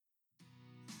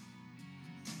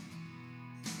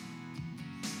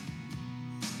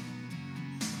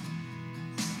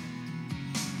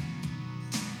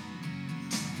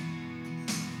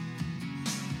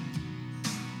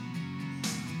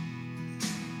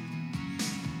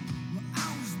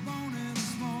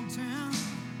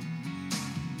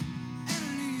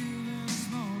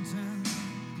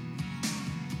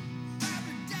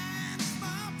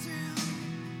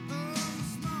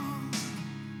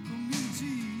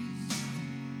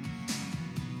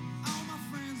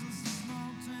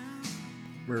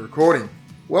We're recording.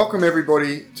 Welcome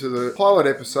everybody to the pilot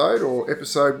episode, or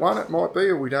episode 1 it might be,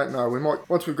 or we don't know.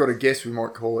 Once we've got a guest, we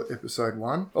might call it episode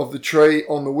 1 of The Tree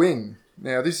on the Wing.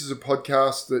 Now, this is a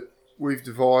podcast that we've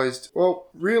devised. Well,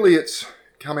 really it's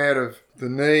come out of the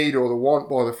need or the want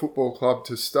by the football club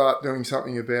to start doing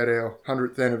something about our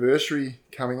 100th anniversary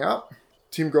coming up.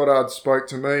 Tim Goddard spoke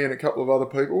to me and a couple of other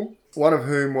people, one of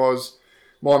whom was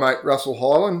my mate Russell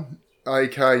Hyland,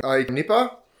 aka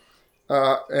Nipper.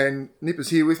 And Nipper's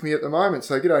here with me at the moment.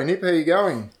 So g'day Nip, how you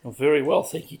going? Well, very well,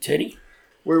 thank you, Teddy.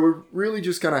 We're really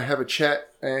just going to have a chat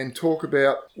and talk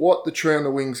about what the Tree on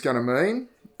the Wing's going to mean,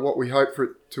 what we hope for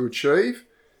it to achieve,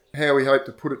 how we hope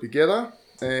to put it together,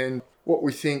 and what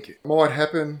we think might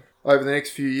happen over the next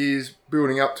few years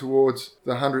building up towards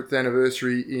the 100th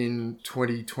anniversary in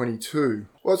 2022.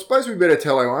 Well, I suppose we better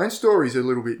tell our own stories a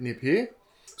little bit, Nip, here.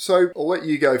 So I'll let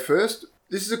you go first.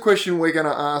 This is a question we're going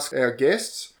to ask our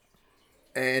guests,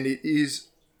 and it is,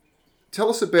 tell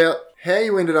us about how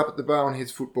you ended up at the Barwon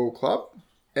Heads Football Club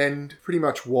and pretty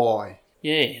much why.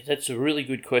 Yeah, that's a really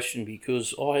good question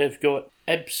because I have got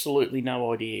absolutely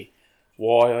no idea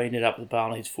why I ended up at the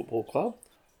Barwon Heads Football Club.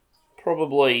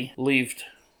 Probably lived,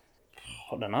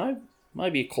 I don't know,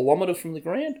 maybe a kilometre from the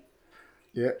ground.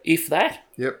 Yeah. If that.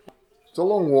 Yep. It's a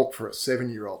long walk for a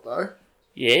 7-year-old though.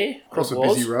 Yeah. Across a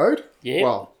busy road.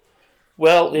 Yeah.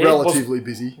 Well, yeah, relatively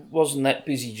busy. Wasn't that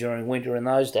busy during winter in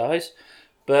those days.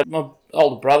 But my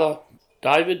older brother,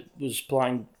 David, was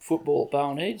playing football at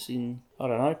Barwon Heads in, I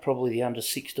don't know, probably the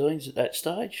under-16s at that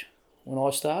stage when I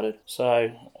started.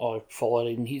 So I followed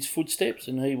in his footsteps,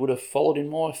 and he would have followed in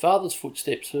my father's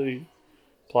footsteps, who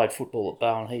played football at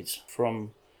Barwon Heads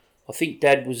from, I think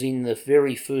Dad was in the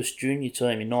very first junior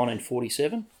team in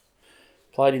 1947,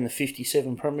 played in the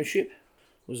 57 Premiership,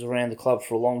 was around the club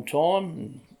for a long time,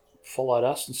 and followed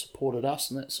us and supported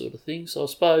us and that sort of thing. So I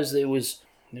suppose there was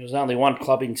only one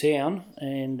club in town,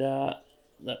 and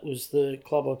that was the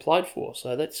club I played for.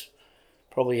 So that's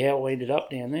probably how I ended up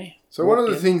down there. So one of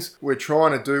the things we're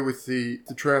trying to do with the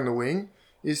Tree on the Wing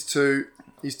is to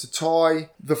tie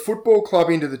the football club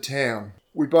into the town.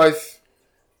 We both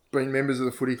been members of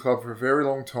the footy club for a very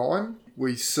long time.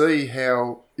 We see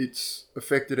how it's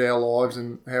affected our lives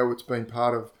and how it's been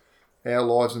part of our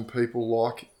lives and people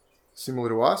like similar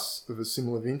to us, of a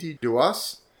similar vintage to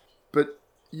us. But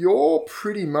you're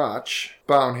pretty much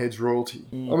Barwon Heads royalty.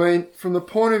 I mean, from the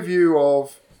point of view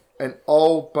of an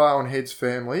old Barwon Heads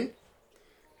family,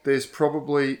 there's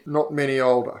probably not many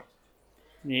older.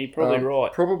 Yeah, you're probably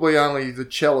right. Probably only the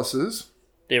Chalices.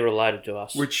 They're related to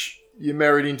us. Which you're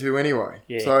married into anyway.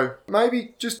 Yeah. So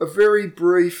maybe just a very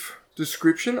brief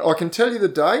description. I can tell you the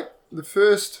date. The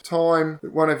first time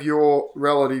that one of your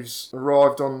relatives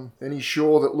arrived on any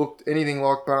shore that looked anything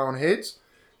like Barwon Heads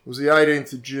was the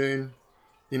 18th of June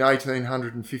in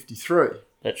 1853.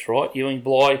 That's right. Ewing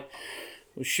Bligh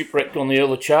was shipwrecked on the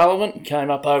Earl of Charlemont and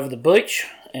came up over the beach,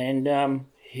 and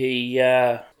he,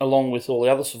 along with all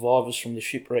the other survivors from the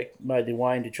shipwreck, made their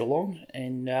way into Geelong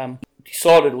and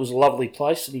decided it was a lovely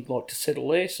place and he'd like to settle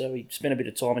there. So he spent a bit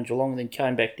of time in Geelong and then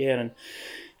came back down and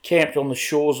camped on the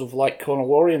shores of Lake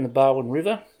Connellory in the Barwon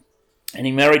River, and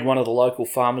he married one of the local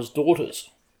farmers' daughters.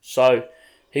 So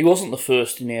he wasn't the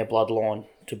first in our bloodline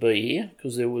to be here,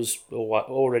 because there was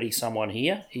already someone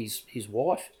here, his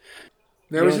wife.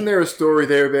 Now, isn't there a story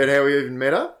there about how he even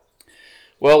met her?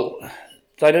 Well,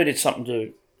 they needed something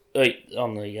to eat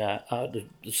on the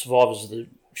survivors of the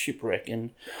shipwreck,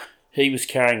 and he was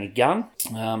carrying a gun,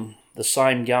 the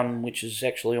same gun which is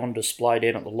actually on display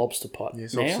down at the Lobster Pot.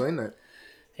 Yes, now. I've seen that.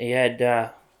 He had,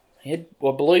 I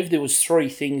believe there was 3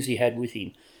 things he had with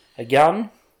him. A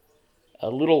gun, a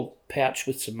little pouch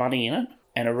with some money in it,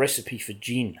 and a recipe for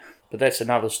gin. But that's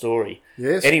another story.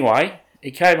 Yes. Anyway, he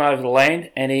came over the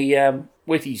land and he,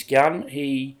 with his gun,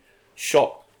 he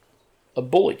shot a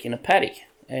bullock in a paddock.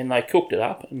 And they cooked it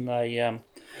up and they,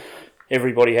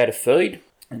 everybody had a feed.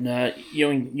 And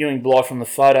Ewing Bligh, from the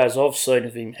photos I've seen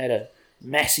of him, had a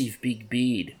massive big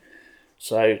beard.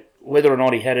 So whether or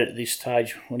not he had it at this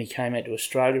stage when he came out to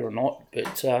Australia or not,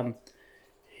 but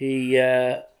he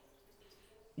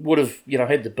would have,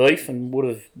 had the beef and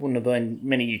wouldn't have been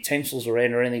many utensils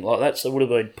around or anything like that. So it would have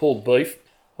been pulled beef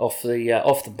off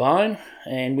the bone,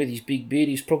 and with his big beard,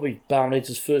 he's probably Barwon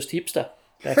Heads' first hipster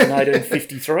back in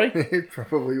 1853. It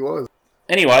probably was.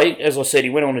 Anyway, as I said,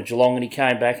 he went on to Geelong and he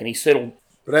came back and he settled.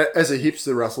 But as a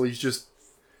hipster, Russell, he's just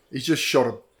shot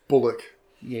a bullock.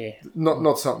 Yeah.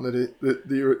 Not something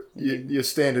that your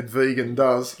standard vegan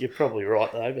does. You're probably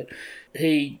right though, but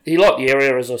he liked the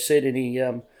area, as I said, and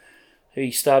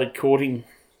he started courting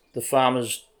the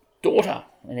farmer's daughter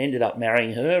and ended up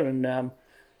marrying her, and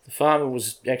The farmer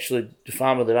was actually the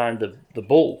farmer that owned the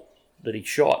bull that he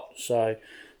shot. So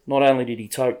not only did he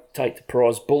take the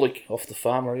prize bullock off the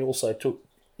farmer, he also took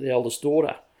the eldest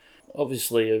daughter.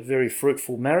 Obviously a very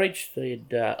fruitful marriage. They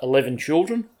had 11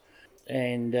 children,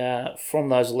 and from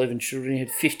those 11 children he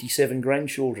had 57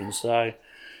 grandchildren. So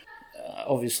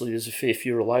obviously there's a fair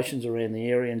few relations around the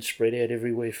area and spread out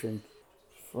everywhere from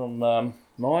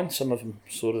mine. Some of them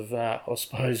sort of, I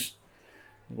suppose,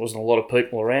 there wasn't a lot of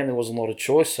people around, there wasn't a lot of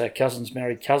choice, so cousins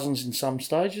married cousins in some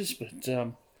stages, but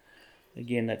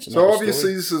again, that's another So obviously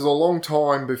story. this is a long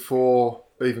time before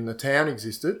even the town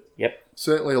existed. Yep.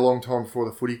 Certainly a long time before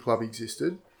the footy club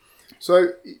existed.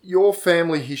 So your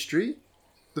family history,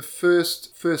 the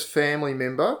first family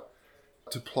member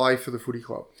to play for the footy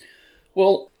club.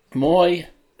 Well, my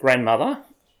grandmother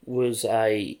was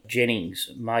a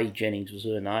Jennings. May Jennings was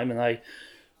her name, and they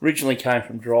originally came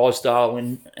from Drysdale,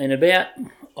 and about,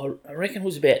 I reckon it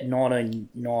was about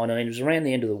 1919, it was around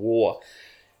the end of the war,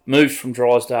 moved from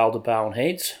Drysdale to Barwon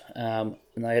Heads, and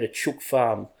they had a chook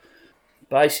farm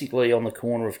basically on the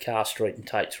corner of Carr Street and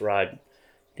Tates Road,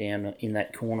 down in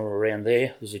that corner around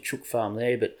there. There's a chook farm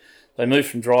there, but they moved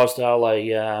from Drysdale, they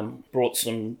brought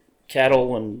some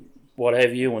cattle and what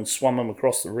have you, and swum them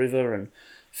across the river and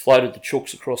floated the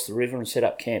chooks across the river and set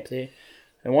up camp there.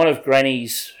 And one of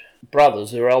Granny's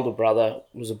brothers, her elder brother,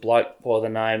 was a bloke by the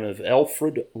name of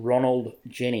Alfred Ronald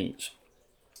Jennings,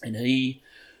 and he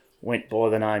went by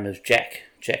the name of Jack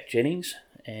Jennings,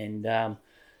 and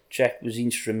Jack was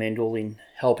instrumental in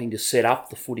helping to set up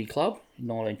the footy club in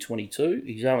 1922.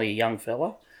 He's only a young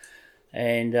fella,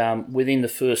 and within the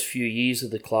first few years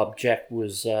of the club, Jack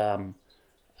was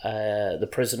the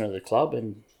president of the club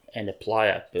and a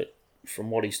player. But from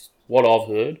what I've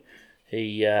heard,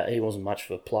 he wasn't much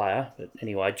of a player. But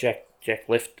anyway, Jack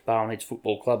left Barwon Heads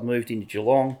Football Club, moved into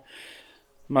Geelong.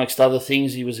 Amongst other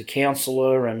things, he was a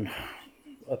councillor and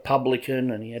a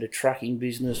publican, and he had a trucking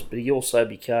business, but he also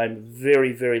became a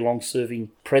very, very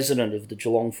long-serving president of the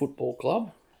Geelong Football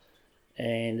Club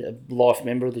and a life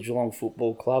member of the Geelong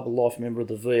Football Club, a life member of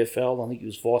the VFL. I think he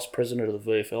was vice president of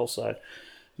the VFL, so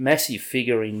massive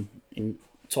figure in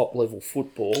top-level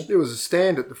football. There was a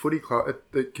stand at the footy club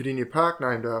at the Cardinia Park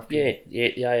named after him.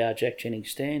 Yeah, Jack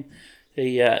Jennings stand.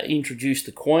 He introduced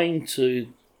the Queen to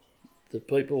the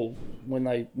people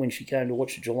when she came to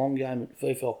watch the Geelong game at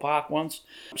VFL Park once.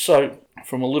 So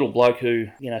from a little bloke who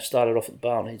started off at the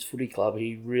Barwon Heads Footy Club,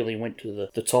 he really went to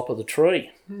the top of the tree,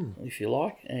 if you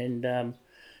like. And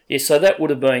so that would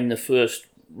have been the first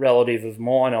relative of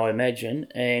mine, I imagine.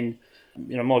 And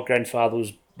my grandfather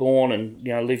was born and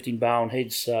lived in Barwon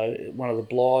Heads, so one of the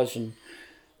Blyes, and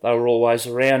they were always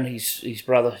around. His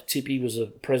brother Tippy was a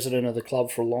president of the club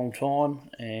for a long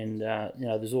time, and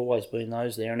there's always been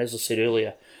those there. And as I said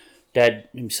earlier, Dad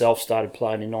himself started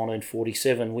playing in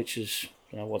 1947, which is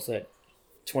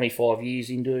 25 years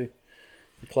into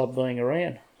the club being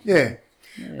around. Yeah.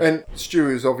 And Stu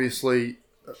is obviously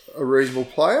a reasonable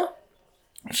player.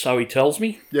 So he tells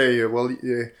me. Yeah. Well,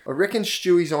 yeah. I reckon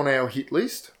Stewie's on our hit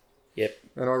list. Yep.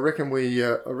 And I reckon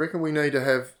we need to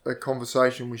have a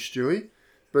conversation with Stewie.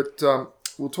 But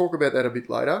we'll talk about that a bit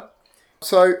later.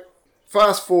 So,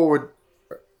 fast forward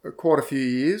quite a few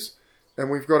years, and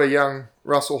we've got a young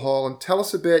Russell Hyland. Tell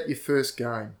us about your first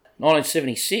game.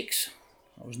 1976.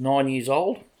 I was 9 years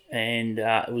old, and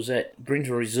it was at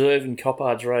Brinter Reserve in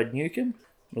Coppards Road, Newcombe.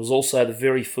 It was also the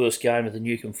very first game of the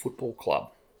Newcombe Football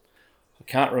Club. I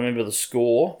can't remember the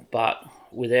score, but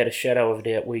without a shadow of a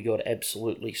doubt, we got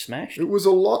absolutely smashed. It was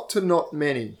a lot to not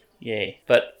many. Yeah,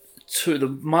 but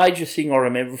the major thing I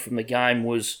remember from the game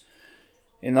was,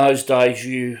 in those days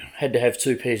you had to have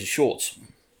two pairs of shorts.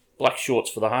 Black shorts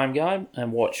for the home game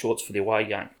and white shorts for the away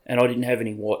game. And I didn't have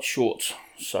any white shorts.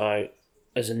 So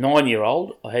as a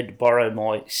 9-year-old, I had to borrow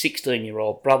my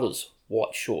 16-year-old brother's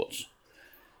white shorts.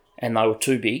 And they were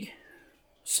too big.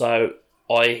 So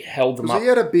I held them up. Because he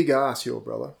had a big ass, your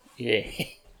brother. Yeah.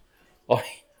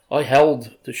 I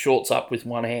held the shorts up with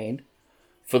one hand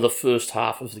for the first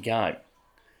half of the game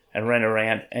and ran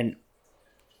around, and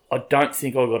I don't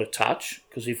think I got a touch,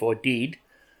 because if I did,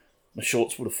 my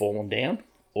shorts would have fallen down,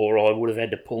 or I would have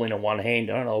had to pull in a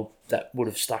one-hander, and that would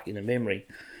have stuck in the memory.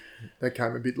 That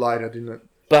came a bit later, didn't it?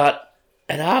 But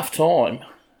at half-time,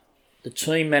 the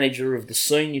team manager of the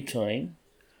senior team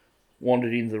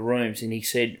wandered into the rooms, and he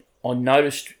said, "I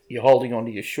noticed you're holding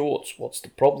onto your shorts. What's the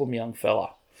problem, young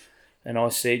fella?" And I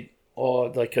said, "Oh,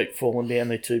 they keep falling down.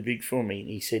 They're too big for me." And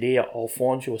he said, "Here, I'll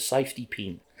find you a safety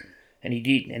pin." And he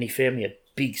did, and he found me a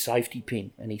big safety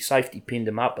pin, and he safety pinned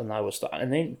them up, and they were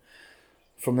and then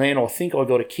from then I think I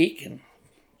got a kick and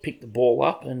picked the ball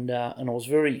up, and I was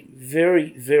very,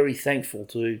 very, very thankful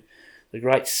to the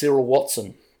great Cyril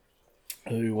Watson,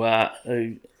 who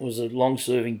was a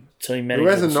long-serving team manager.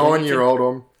 Who, as a 9-year-old,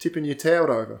 I'm tipping your tout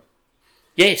over.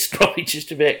 Yes, probably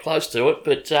just about close to it.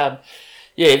 But, yeah.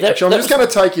 Actually, I'm just going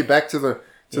to take you back to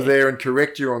there and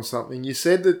correct you on something. You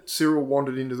said that Cyril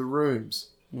wandered into the rooms.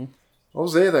 I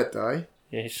was there that day.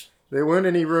 Yes. There weren't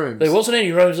any rooms. There wasn't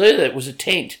any rooms either. It was a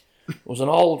tent. It was an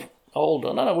old, I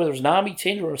don't know whether it was an army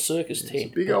tent or a circus tent.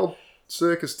 It's a big old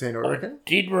circus tent, I reckon. I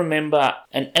did remember,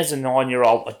 and as a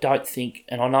 9-year-old, I don't think,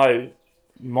 and I know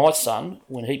my son,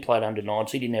 when he played under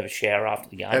 9s, he didn't have a shower after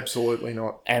the game. Absolutely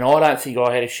not. And I don't think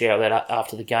I had a shower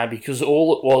after the game, because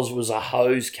all it was a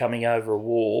hose coming over a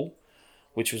wall,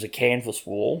 which was a canvas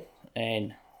wall,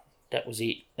 and that was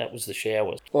it. That was the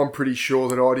shower. I'm pretty sure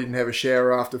that I didn't have a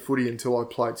shower after footy until I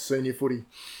played senior footy.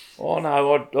 Oh,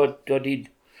 no, I did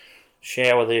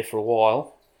shower there for a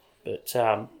while. But,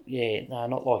 yeah, no,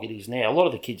 not like it is now. A lot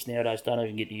of the kids nowadays don't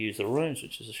even get to use the rooms,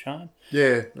 which is a shame.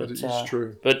 Yeah, that is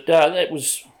true. But that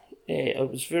was, yeah,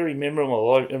 it was very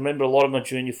memorable. I remember a lot of my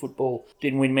junior football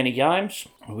didn't win many games.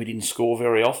 We didn't score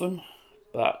very often,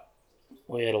 but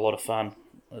we had a lot of fun.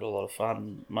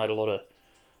 Made a lot of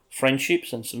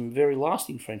friendships and some very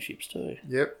lasting friendships too.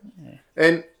 Yep.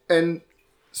 Yeah. And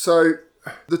so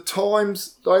the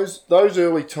times, those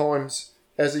early times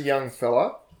as a young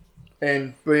fella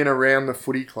and being around the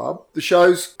footy club, the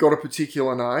show's got a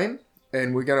particular name,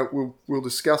 and we'll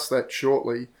discuss that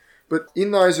shortly. But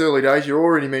in those early days, you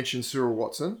already mentioned Cyril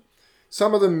Watson.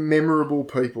 Some of the memorable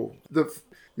people,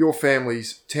 your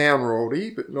family's town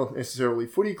royalty, but not necessarily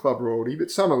footy club royalty,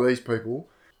 but some of these people,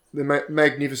 the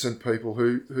magnificent people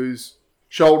whose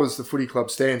shoulders the footy club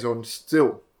stands on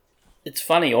still. It's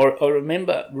funny, I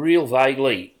remember real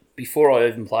vaguely before I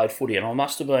even played footy, and I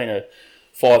must have been a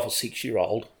 5 or 6 year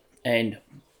old, and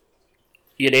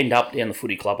you'd end up down the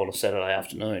footy club on a Saturday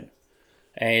afternoon,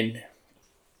 and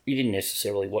you didn't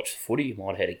necessarily watch the footy. You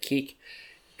might have had a kick,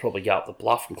 probably go up the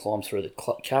bluff and climb through the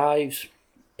caves,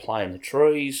 play in the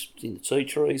trees, in the tea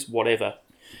trees, whatever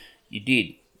you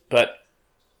did. But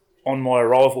on my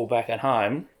arrival back at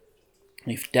home,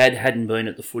 if Dad hadn't been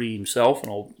at the footy himself,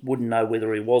 and I wouldn't know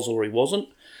whether he was or he wasn't,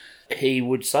 he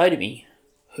would say to me,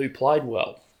 who played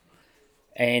well?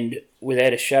 And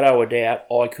without a shadow of doubt,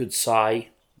 I could say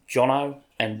Jono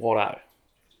and Watto.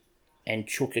 And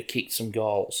Chuka kicked some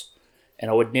goals. And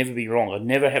I would never be wrong. I'd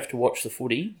never have to watch the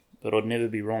footy, but I'd never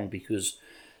be wrong, because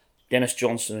Dennis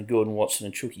Johnson and Gordon Watson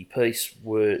and Chucky Peace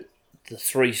were the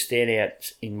three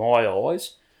standouts in my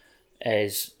eyes,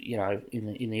 as, you know,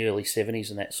 in the early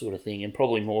 70s and that sort of thing, and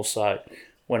probably more so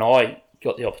when I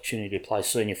got the opportunity to play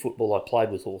senior football. I played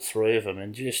with all three of them,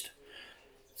 and just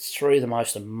three of the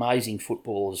most amazing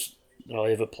footballers that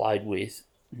I ever played with,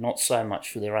 not so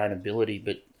much for their own ability,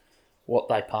 but what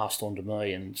they passed on to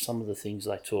me, and some of the things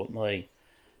they taught me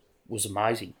was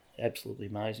amazing, absolutely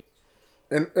amazing.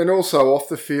 And also off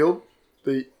the field,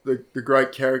 the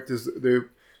great characters that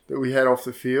we had off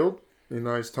the field in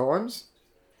those times.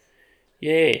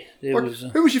 Yeah, was.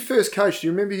 Who was your first coach? Do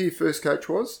you remember who your first coach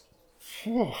was?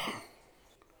 I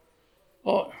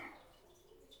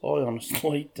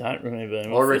honestly don't remember.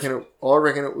 I reckon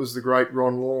it was the great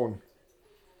Ron Lawn.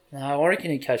 No, I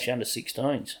reckon he coached under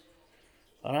 16s.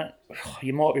 I don't.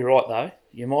 You might be right though.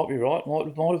 You might be right. Might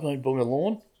have been Boomer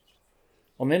Lawn.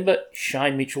 I remember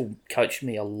Shane Mitchell coached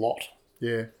me a lot.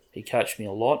 Yeah. He coached me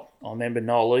a lot. I remember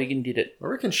Noel Egan did it. I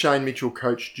reckon Shane Mitchell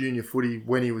coached junior footy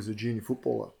when he was a junior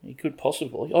footballer. He could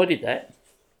possibly. I did that.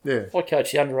 Yeah. I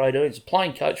coached the under-18s. The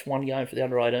playing coach one game for the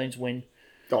under-18s when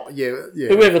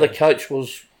whoever the coach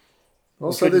was.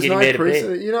 Also, there's no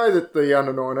precedent. You know that the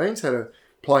under-19s had a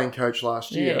playing coach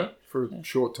last year for a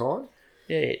short time.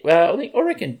 Yeah. Well, I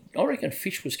reckon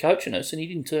Fish was coaching us and he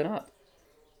didn't turn up.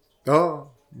 Oh.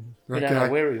 We don't know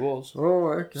where he was. Oh,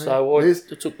 okay. So I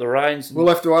took the reins. And, we'll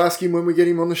have to ask him when we get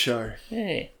him on the show.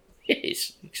 Yeah.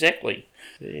 Yes, exactly.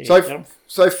 Yeah,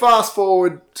 so fast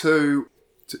forward to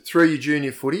through your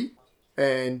junior footy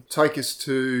and take us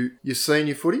to your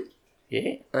senior footy.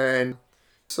 Yeah. And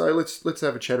so let's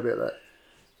have a chat about that.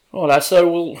 Right,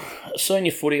 so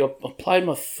senior footy, I played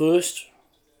my first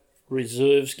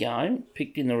reserves game,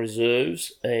 picked in the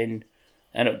reserves, and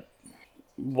it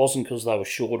wasn't because they were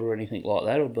short or anything like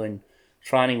that. I'd been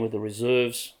training with the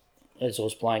reserves as I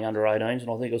was playing under 18s,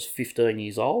 and I think I was 15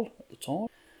 years old at the time,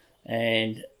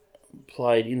 and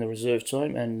played in the reserve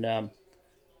team. And I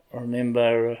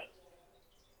remember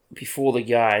before the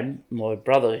game, my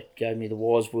brother gave me the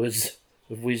wise words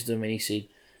of wisdom, and he said,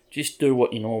 just do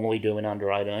what you normally do in under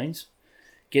 18s.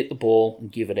 Get the ball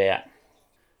and give it out.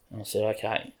 And I said,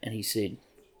 okay. And he said,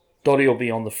 Dotty will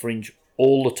be on the fringe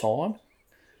all the time.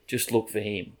 Just look for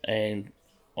him. And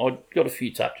I got a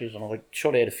few touches and I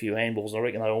shot out a few handballs. I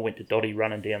reckon they all went to Dotty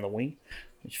running down the wing,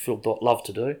 which Phil Dot loved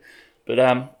to do. But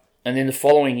and then the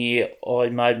following year, I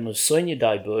made my senior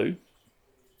debut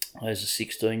as a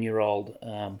 16-year-old,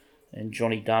 and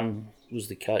Johnny Dunn was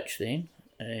the coach then.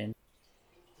 And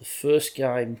the first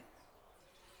game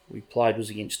we played was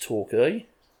against Torquay,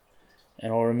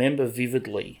 and I remember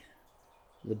vividly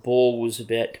the ball was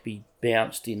about to be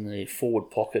bounced in the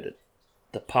forward pocket at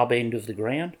the pub end of the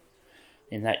ground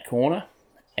in that corner,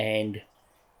 and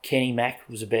Kenny Mack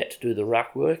was about to do the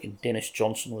ruck work, and Dennis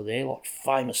Johnson were there, like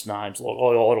famous names. Like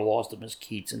I idolised them as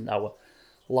kids, and they were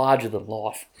larger than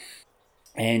life.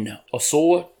 And I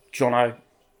saw Jono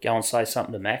go and say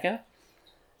something to Macca,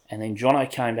 and then Jono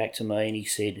came back to me and he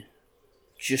said,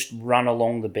 just run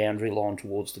along the boundary line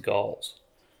towards the goals.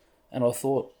 And I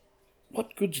thought,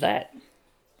 what good's that?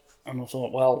 And I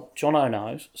thought, well, Jono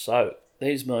knows, so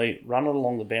there's me running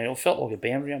along the boundary. I felt like a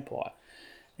boundary umpire.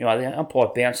 Anyway, the umpire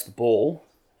bounced the ball,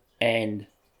 and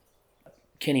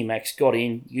Kenny Max got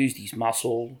in, used his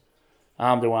muscle,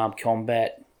 arm-to-arm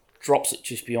combat, drops it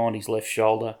just behind his left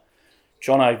shoulder.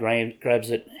 Jono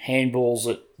grabs it, handballs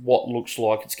it, what looks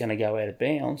like it's going to go out of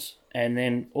bounds, and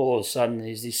then all of a sudden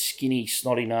there's this skinny,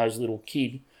 snotty-nosed little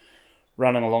kid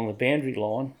running along the boundary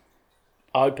line,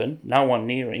 open, no one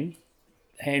near him.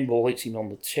 Handball hits him on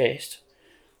the chest,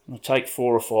 and I take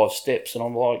 4 or 5 steps, and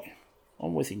I'm like,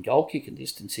 I'm within goal kicking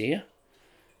distance here.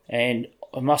 And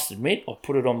I must admit, I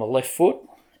put it on my left foot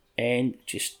and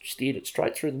just steered it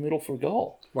straight through the middle for a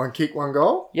goal. One kick, one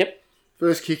goal? Yep.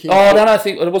 First kick in? Oh, I don't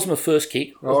think it wasn't my first kick.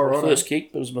 It wasn't right. My first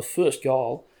kick, but it was my first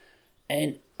goal.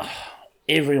 And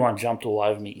everyone jumped all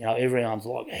over me. Everyone's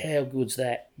like, how good's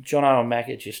that? Jono and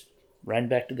Macca just ran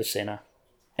back to the centre.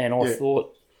 And I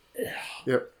thought,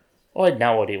 yep. I had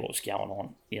no idea what was going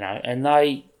on, and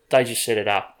they just set it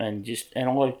up and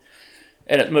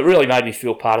it really made me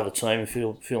feel part of the team and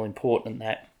feel important in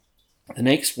that. The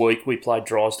next week we played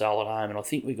Drysdale at home, and I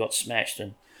think we got smashed,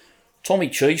 and Tommy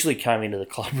Cheesley came into the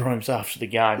club rooms after the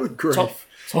game. Good grief.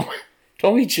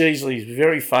 Tommy Cheesley is a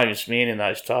very famous man in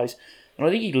those days, and I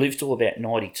think he lived till about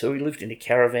 92. He lived in a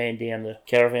caravan down the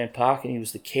caravan park, and he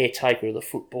was the caretaker of the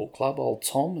football club, old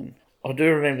Tom. And I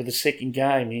do remember the second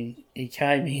game, he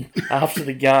came in after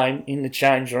the game in the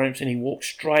change rooms, and he walked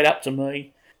straight up to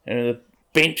me, and with a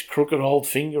bent, crooked old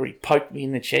finger, he poked me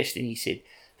in the chest, and he said,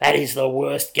 "That is the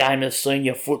worst game of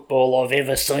senior football I've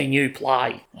ever seen you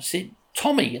play." I said,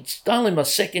 "Tommy, it's only my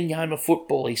second game of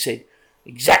football." He said,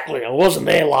 "Exactly, I wasn't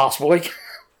there last week."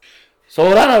 So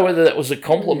I don't know whether that was a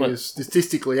compliment. It's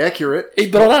statistically accurate.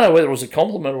 But I don't know whether it was a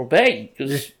compliment or a bag,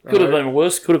 because it could have been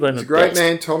worse, could have been He's a great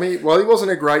man, Tommy. Well, he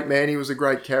wasn't a great man, he was a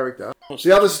great character.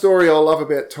 The other story I love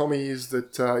about Tommy is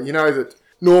that, that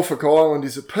Norfolk Island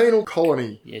is a penal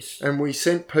colony. Yes. And we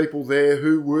sent people there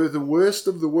who were the worst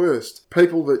of the worst.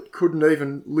 People that couldn't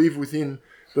even live within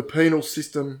the penal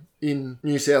system in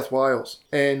New South Wales.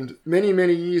 And many,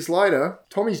 many years later,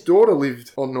 Tommy's daughter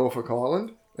lived on Norfolk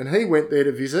Island, and he went there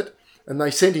to visit, and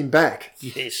they sent him back.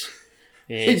 Yes.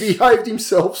 He behaved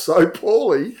himself so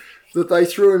poorly that they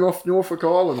threw him off Norfolk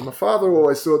Island. My father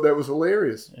always thought that was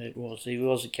hilarious. It was. He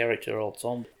was a character, old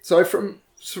Tom. So from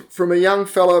a young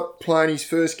fella playing his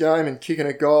first game and kicking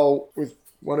a goal with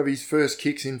one of his first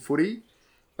kicks in footy,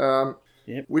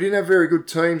 we didn't have very good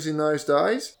teams in those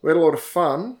days. We had a lot of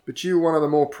fun, but you were one of the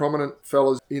more prominent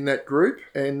fellas in that group.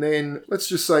 And then let's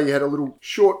just say you had a little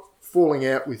short falling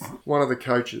out with one of the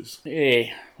coaches.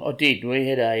 Yeah, I did. We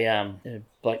had a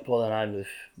bloke by the name of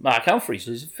Mark Humphreys,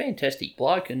 who's a fantastic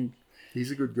bloke, and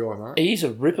he's a good guy, mate. He's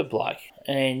a ripper bloke,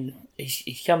 and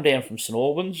he's come down from St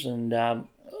Albans, and I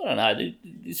don't know,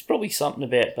 there's probably something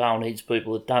about Barwon Heads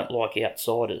people that don't like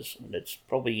outsiders, and it's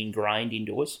probably ingrained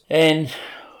into us. And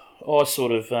I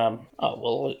sort of,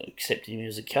 I accepted him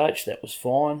as a coach, that was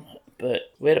fine.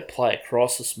 But we had a player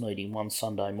crisis meeting one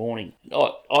Sunday morning.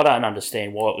 I don't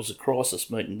understand why it was a crisis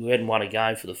meeting. We hadn't won a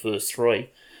game for the first 3.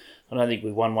 I don't think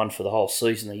we won one for the whole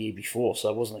season the year before,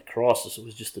 so it wasn't a crisis, it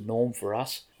was just the norm for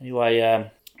us. Anyway,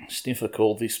 Sniffer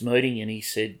called this meeting and he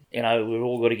said, we've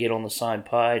all got to get on the same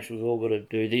page, we've all got to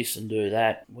do this and do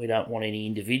that. We don't want any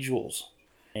individuals.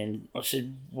 And I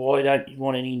said, why don't you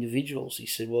want any individuals? He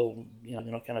said, well, they're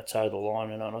not going to toe the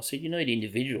line. And I said, you need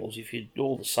individuals. If you're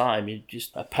all the same, you're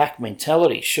just a pack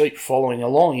mentality, sheep following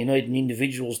along. You need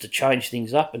individuals to change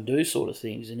things up and do sort of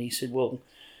things. And he said, well,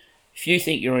 if you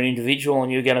think you're an individual and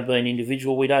you're going to be an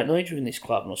individual, we don't need you in this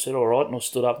club. And I said, all right. And I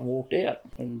stood up and walked out.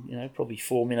 And, probably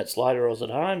 4 minutes later, I was at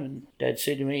home and Dad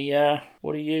said to me,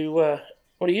 what are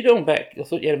you doing back? I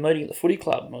thought you had a meeting at the footy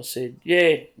club. And I said,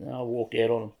 yeah. And I walked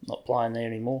out on him, not playing there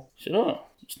anymore. He said, oh,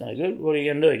 it's no good. What are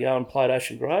you going to do? Go and play at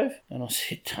Ocean Grove? And I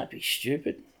said, don't be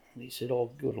stupid. He said,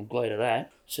 oh, good, I'm glad of that. I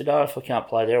said, oh, if I can't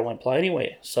play there, I won't play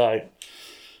anywhere. So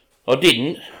I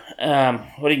didn't. I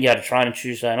didn't go to training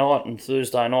Tuesday night, and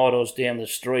Thursday night I was down the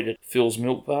street at Phil's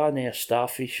Milk Bar, now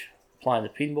Starfish, playing the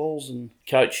pinballs, and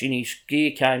coach in his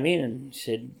gear came in and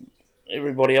said,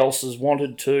 everybody else has want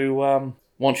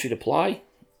you to play.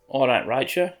 I don't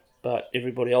rate you, but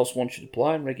everybody else wants you to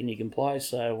play and reckon you can play,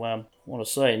 so want to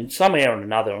see. And somehow or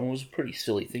another, and it was a pretty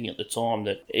silly thing at the time,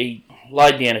 that he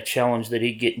laid down a challenge that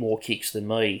he'd get more kicks than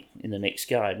me in the next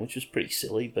game, which was pretty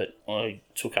silly, but I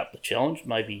took up the challenge.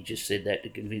 Maybe he just said that to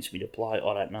convince me to play,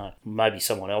 I don't know. Maybe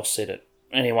someone else said it.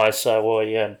 Anyway, so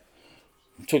I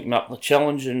took him up the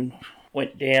challenge and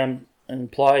went down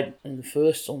and played in the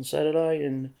first on Saturday,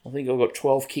 and I think I got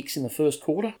 12 kicks in the first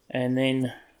quarter, and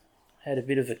then had a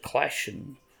bit of a clash,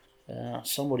 and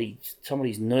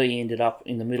somebody's knee ended up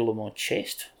in the middle of my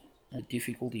chest, had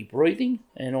difficulty breathing,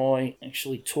 and I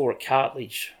actually tore a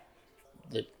cartilage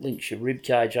that links your rib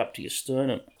cage up to your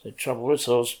sternum. So trouble was,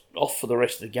 I was off for the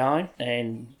rest of the game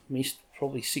and missed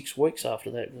probably 6 weeks after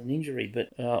that with an injury. But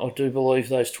I do believe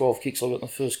those 12 kicks I got in the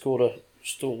first quarter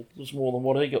still was more than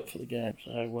what he got for the game.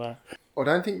 So I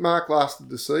don't think Mark lasted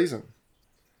the season.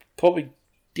 Probably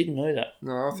didn't know that.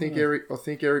 No, I think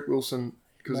Eric Wilson,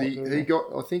 because he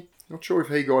got, not sure if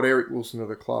he got Eric Wilson to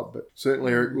the club, but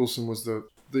certainly Eric Wilson was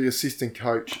the assistant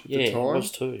coach at the time. Yeah, he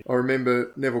was too. I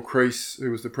remember Neville Crease,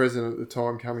 who was the president at the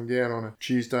time, coming down on a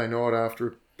Tuesday night after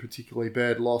a particularly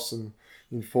bad loss and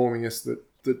informing us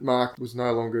that Mark was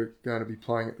no longer going to be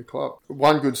playing at the club.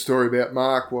 One good story about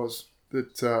Mark was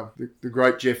that the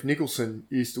great Jeff Nicholson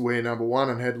used to wear number 1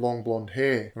 and had long blonde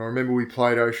hair. And I remember we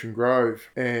played Ocean Grove,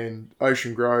 and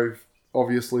Ocean Grove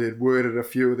obviously had worded a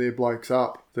few of their blokes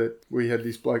up that we had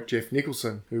this bloke Jeff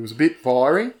Nicholson who was a bit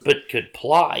fiery. But could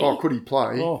play. Oh, could he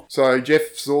play? Oh. So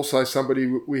Jeff's also somebody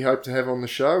we hope to have on the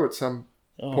show at some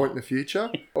point in the future.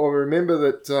 I remember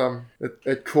that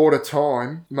at quarter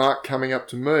time, Mark coming up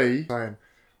to me saying,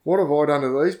 "What have I done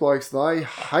to these blokes? They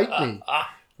hate me."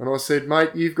 And I said, "Mate,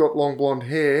 you've got long blonde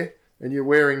hair and you're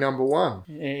wearing number 1.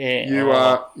 Yeah,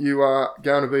 You are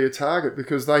going to be a target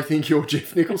because they think you're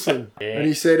Jeff Nicholson." Yeah. And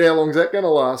he said, "How long's that going to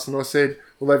last?" And I said,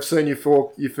 "Well, they've seen you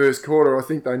for your first quarter. I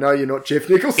think they know you're not Jeff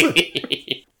Nicholson."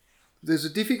 There's a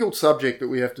difficult subject that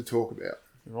we have to talk about.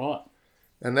 Right.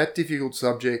 And that difficult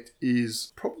subject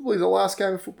is probably the last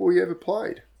game of football you ever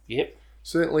played. Yep.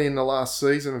 Certainly in the last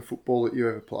season of football that you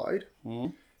ever played.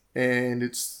 Mm. And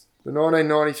it's the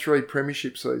 1993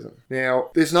 Premiership season. Now,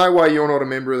 there's no way you're not a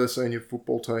member of the senior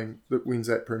football team that wins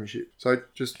that Premiership. So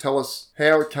just tell us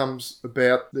how it comes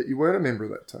about that you weren't a member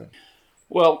of that team.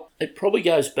 Well, it probably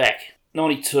goes back.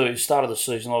 92, start of the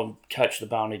season, I coached the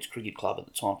Barnheads Cricket Club at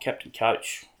the time, captain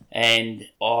coach, and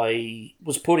I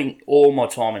was putting all my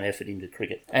time and effort into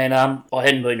cricket. And I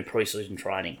hadn't been to pre-season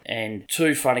training, and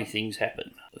 2 funny things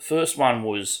happened. The first one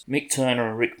was Mick Turner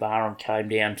and Rick Barham came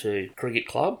down to Cricket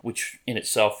Club, which in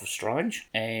itself was strange,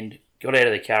 and got out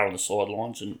of the car on the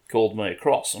sidelines and called me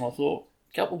across. And I thought,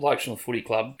 a couple of blokes from the footy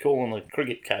club calling the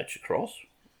cricket coach across.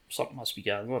 Something must be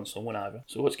going on, so I went over.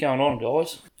 "So what's going on,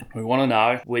 guys? We want to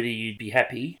know whether you'd be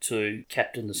happy to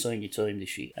captain the senior team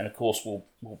this year. And of course, we'll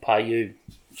pay you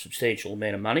a substantial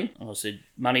amount of money." And I said,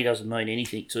 "Money doesn't mean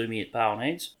anything to me at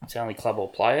Barnheads. It's the only club I'll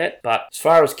play at. But as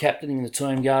far as captaining the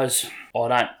team goes, I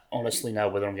don't honestly know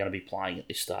whether I'm going to be playing at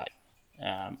this stage."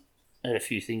 I had a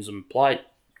few things on my plate.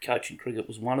 Coaching cricket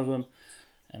was one of them.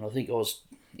 And I think I was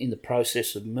in the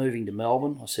process of moving to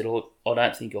Melbourne. I said, "Look, I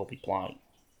don't think I'll be playing."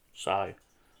 So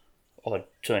I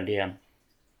turned down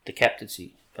the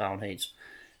captaincy, Barnheads,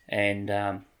 and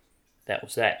that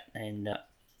was that. And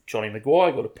Johnny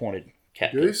Maguire got appointed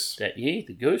captain that year,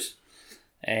 the Goose.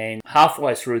 And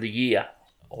halfway through the year,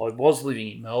 I was living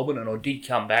in Melbourne, and I did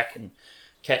come back and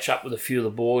catch up with a few of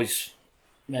the boys,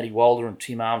 Matty Wilder and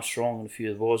Tim Armstrong and a few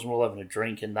of the boys, and we're all having a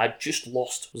drink, and they'd just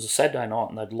lost. It was a Saturday night,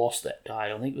 and they'd lost that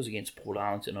day. I think it was against Port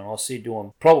Arlington, and I said to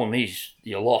them, "Problem is,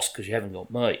 you lost because you haven't got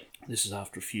me." This is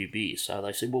after a few beers. So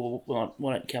they said, "Well,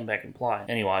 why don't you come back and play?"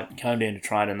 Anyway, came down to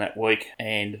training that week,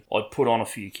 and I put on a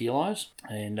few kilos,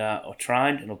 and I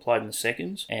trained, and I played in the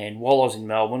seconds. And while I was in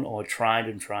Melbourne, I trained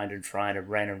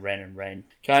and ran.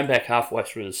 Came back halfway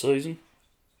through the season.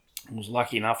 I was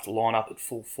lucky enough to line up at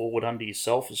full forward under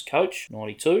yourself as coach,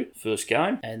 92, first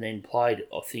game, and then played,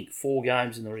 I think, 4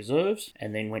 games in the reserves,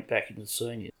 and then went back into the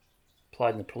senior.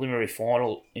 Played in the preliminary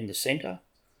final in the centre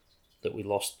that we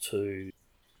lost to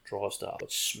Drysdale.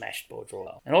 Got smashed by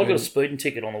Drysdale. And I got a speeding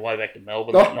ticket on the way back to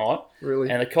Melbourne that night. Really?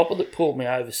 And the copper that pulled me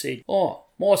over said, "Oh,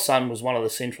 my son was one of the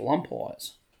central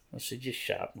umpires." I said, "Just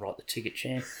shut up and write the ticket,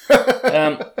 champ."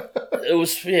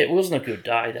 It wasn't a good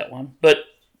day, that one. But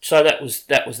so that was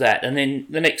that. And then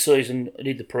the next season, I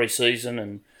did the pre-season,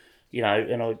 and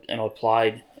I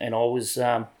played, and I was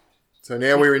So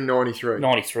now we're in 93.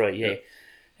 93, yeah.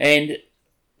 And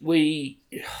we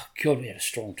had a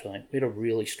strong team. We had a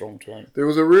really strong team. There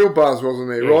was a real buzz, wasn't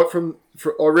there? Yeah. Right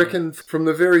I reckon from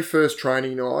the very first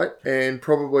training night, and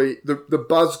probably the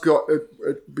buzz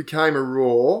it became a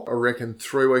roar, I reckon,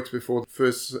 3 weeks before the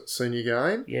first senior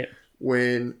game. Yeah.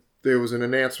 When there was an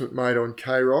announcement made on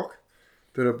K-Rock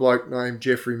that a bloke named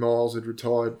Jeffrey Miles had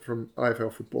retired from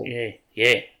AFL football.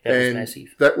 Yeah, that was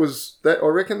massive. I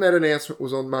reckon that announcement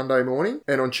was on Monday morning,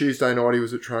 and on Tuesday night he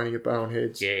was at training at Bowen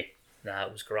Heads. Yeah, no,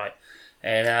 it was great.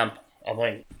 And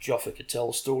Joffa could tell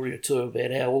a story or two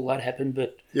about how all that happened,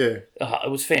 but yeah,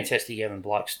 it was fantastic having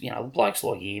blokes, blokes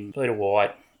like him, Peter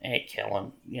White, Ant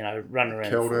Callan, running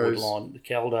around the forward line, the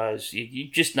Caldos, you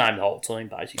just named the whole team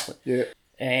basically. Yeah.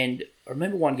 And I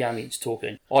remember one game against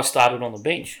Torquay, I started on the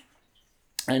bench,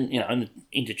 and in the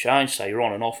interchange, so you're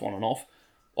on and off.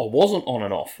 I wasn't on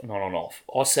and off, not on off.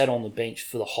 I sat on the bench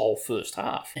for the whole first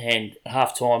half. And at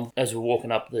half time, as we're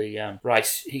walking up the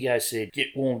race, he said,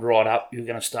 get warmed right up. You're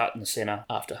going to start in the centre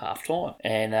after half time.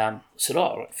 And I said,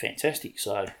 oh, fantastic.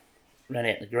 So ran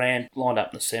out in the ground, lined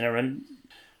up in the centre, and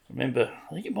I remember,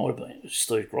 I think it might have been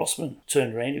Steve Grossman,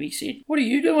 turned around and he said, what are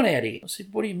you doing out here? I said,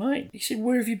 what do you mean? He said,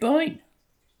 where have you been?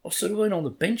 I said, I've been on the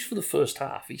bench for the first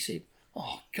half. He said,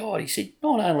 oh, God. He said,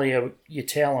 not only are you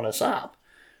toweling us up,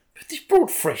 but this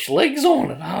brought fresh legs on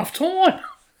at half time.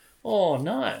 Oh,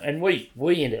 no. And we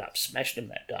ended up smashing them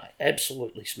that day.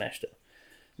 Absolutely smashed them.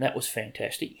 And that was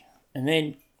fantastic. And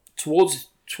then towards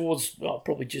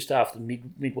probably just after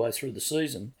midway through the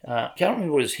season, I can't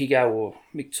remember whether it was Higo or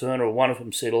Mick Turner or one of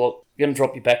them said, look, we're going to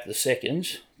drop you back to the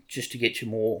seconds just to get you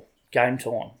more game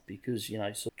time because,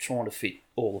 sort of trying to fit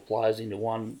all the players into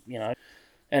one,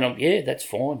 And that's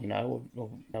fine, I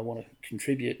want to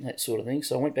contribute and that sort of thing.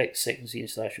 So I went back to seconds here in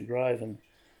Station Grove and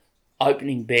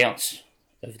opening bounce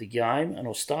of the game, and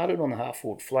I started on the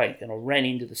half-forward flank and I ran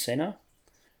into the centre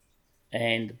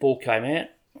and the ball came out.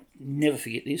 Never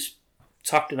forget this.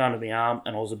 Tucked it under my arm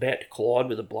and I was about to collide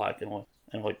with a bloke and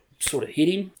I sort of hit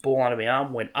him. Ball under my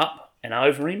arm, went up and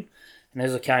over him. And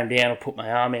as I came down, I put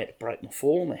my arm out to break my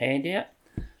fall, my hand out.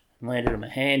 Landed on my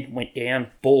hand, went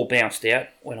down, ball bounced out,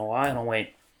 went away, and I went,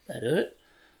 that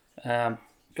hurt.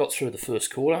 Got through the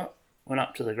first quarter, went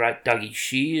up to the great Dougie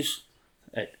Shears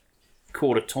at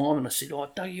quarter time, and I said, oh,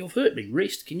 Dougie, I've hurt my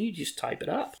wrist. Can you just tape it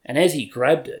up? And as he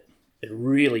grabbed it, it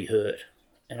really hurt.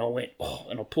 And I went, oh,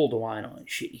 and I pulled away, and I went,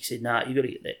 shit. He said, no, you've got to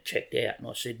get that checked out. And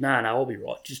I said, no, I'll be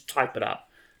right. Just tape it up,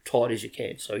 tight as you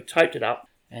can. So he taped it up,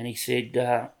 and he said,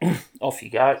 off you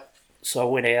go. So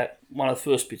I went out, one of the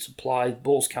first bits of play, the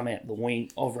ball's come out of the wing,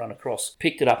 I've run across,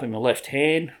 picked it up in my left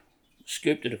hand,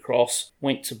 scooped it across,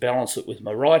 went to balance it with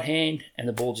my right hand, and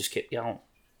the ball just kept going.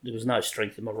 There was no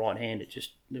strength in my right hand,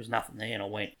 there was nothing there, and I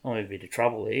went, I'm in a bit of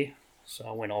trouble here. So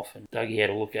I went off, and Dougie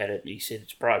had a look at it, and he said,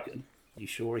 it's broken. You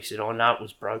sure? He said, I know it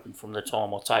was broken from the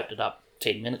time I taped it up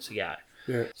 10 minutes ago.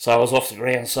 Yeah. So I was off the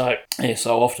ground, so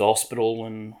off to hospital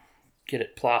and get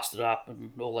it plastered up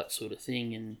and all that sort of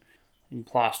thing, and in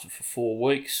plaster for 4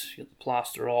 weeks, get the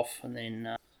plaster off, and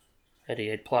then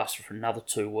had plaster for another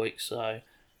 2 weeks, so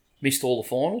missed all the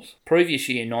finals. Previous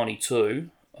year, 92,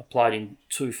 I played in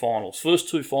 2 finals. First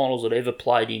 2 finals I'd ever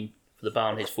played in for the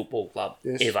Bowen Heads Football Club,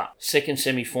 ever. Second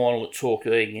semi-final at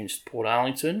Torquay against Port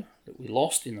Arlington that we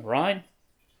lost in the rain,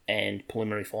 and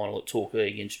preliminary final at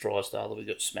Torquay against Drysdale that we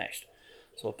got smashed.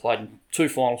 So I played in 2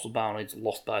 finals with Bowen Heads and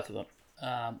lost both of them.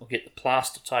 I'll get the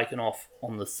plaster taken off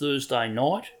on the Thursday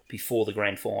night before the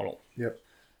grand final. Yep.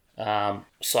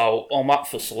 So I'm up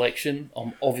for selection.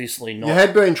 I'm obviously not. You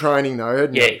had been training though,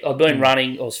 hadn't you? Yeah, I've been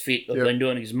running. I was fit. I've been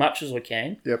doing as much as I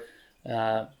can. Yep.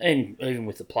 And even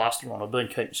with the plaster on, I've been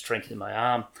keeping strength in my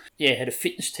arm. Yeah, had a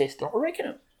fitness test. I reckon I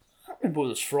don't remember whether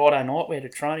it was Friday night we had a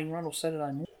training run or Saturday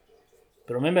morning.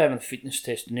 But I remember having a fitness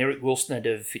test, and Eric Wilson had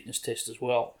to have a fitness test as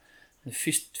well. The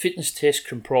fitness test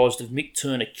comprised of Mick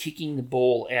Turner kicking the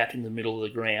ball out in the middle of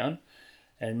the ground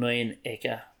and me and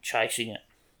Eka chasing it.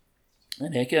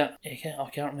 And Eka, I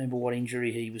can't remember what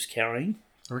injury he was carrying.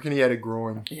 I reckon he had a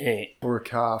groin. Yeah. Or a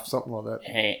calf, something like that.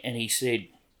 And he said,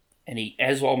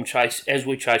 as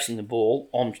we're chasing the ball,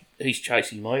 he's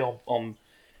chasing me, I'm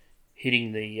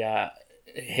hitting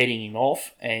heading him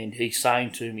off, and he's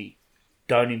saying to me,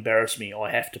 don't embarrass me, I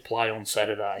have to play on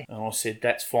Saturday. And I said,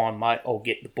 that's fine, mate, I'll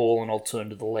get the ball and I'll turn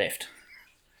to the left.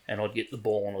 And I'd get the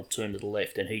ball and I'd turn to the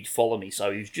left, and he'd follow me,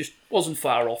 so he wasn't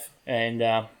far off.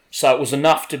 And so it was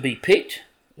enough to be picked.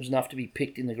 It was enough to be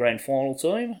picked in the grand final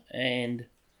team, and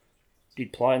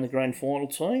did play in the grand final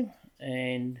team,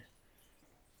 and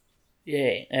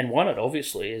Yeah, and won it,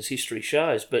 obviously, as history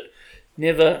shows, but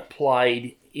never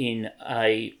played in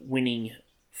a winning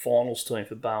finals team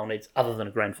for Barnheads other than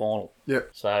a grand final. Yep.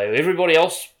 So everybody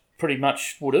else pretty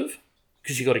much would have,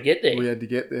 because you got to get there. We had to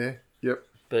get there. Yep.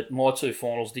 But my two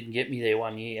finals didn't get me there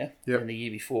one year, and the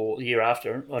year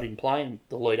after, I didn't play in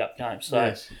the lead-up game. So,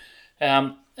 Yes.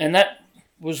 And that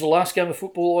was the last game of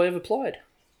football I ever played,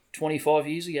 25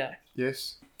 years ago.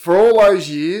 Yes. For all those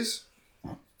years,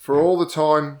 for all the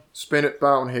time spent at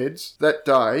Barnheads, that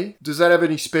day, does that have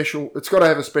any special... It's got to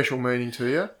have a special meaning to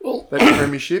you, Well, that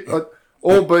premiership.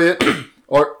 Albeit,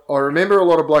 I remember a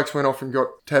lot of blokes went off and got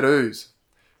tattoos.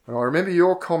 And I remember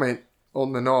your comment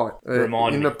on the night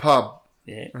in the pub.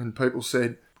 Yeah. And people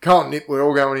said, "Can't Nip, we're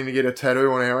all going in to get a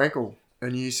tattoo on our ankle."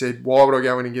 And you said, "Why would I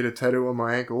go in and get a tattoo on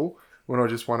my ankle when I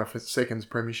just won a seconds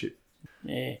premiership?"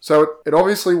 Yeah. So it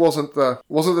obviously wasn't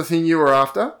the thing you were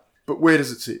after, but where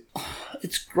does it sit?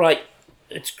 It's great.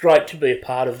 It's great to be a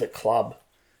part of the club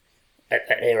at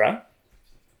that era,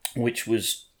 which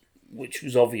was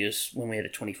obvious when we had a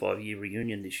 25-year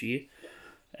reunion this year.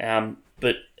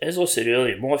 But as I said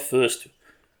earlier, my first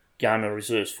game of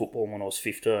reserves football when I was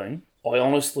 15, I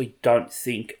honestly don't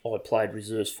think I played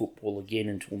reserves football again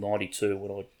until 92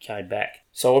 when I came back.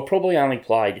 So I probably only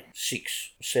played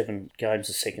 6-7 games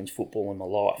of seconds football in my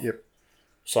life. Yep.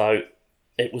 So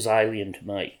it was alien to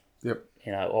me. Yep.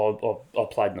 You know, I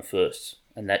played in the firsts,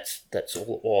 and that's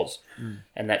all it was.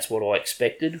 And that's what I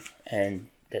expected, and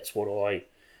that's what I,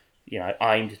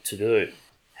 aimed to do.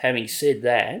 Having said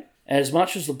that, as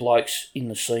much as the blokes in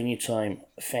the senior team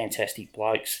are fantastic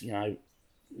blokes,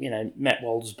 Matt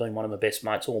Walder's been one of my best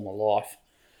mates all my life.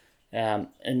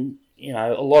 And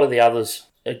a lot of the others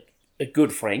are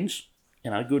good friends,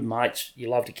 good mates. You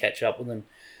love to catch up with them.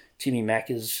 Timmy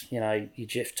Mackers, your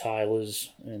Jeff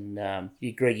Taylors, and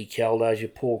your Greggy Caldos, your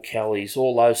Paul Kellys,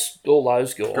 all those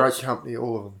guys. Great company,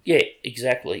 all of them. Yeah,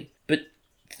 exactly. But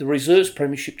the reserves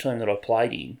premiership team that I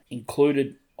played in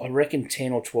included, I reckon,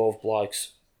 10 or 12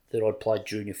 blokes that I'd played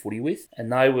junior footy with.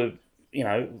 And they were,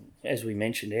 as we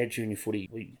mentioned, our junior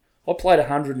footy, I played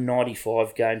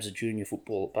 195 games of junior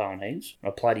football at Barnheads.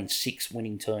 I played in 6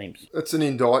 winning teams. It's an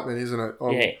indictment, isn't it?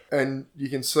 Yeah. And you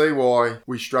can see why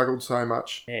we struggled so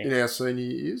much in our senior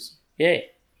years. Yeah.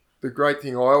 The great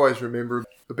thing I always remember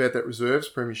about that reserves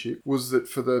premiership was that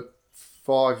for the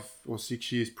 5 or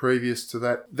 6 years previous to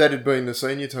that, that had been the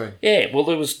senior team. Yeah, well,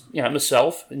 there was,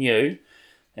 myself and you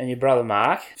and your brother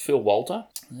Mark, Phil Walter,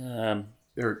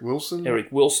 Eric Wilson,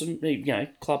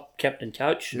 club captain,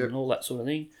 coach, and all that sort of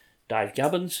thing. Dave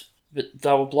Gubbins. But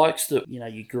they were blokes that,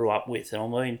 you grew up with. And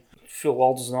I mean, Phil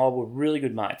Walters and I were really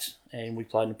good mates, and we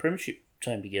played in a premiership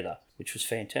team together, which was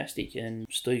fantastic. And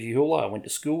Stevie Hulo, I went to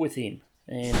school with him.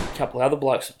 And a couple of other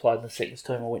blokes that played in the seconds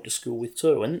team I went to school with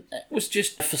too. And it was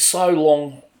just, for so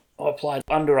long, I played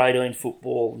under-18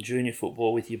 football and junior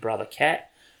football with your brother Cat.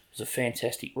 He was a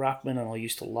fantastic ruckman, and I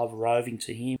used to love roving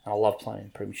to him. I love playing in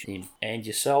premiership with him. And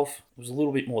yourself, it was a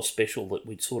little bit more special that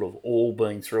we'd sort of all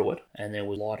been through it, and there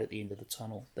was light at the end of the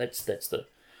tunnel. That's the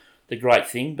great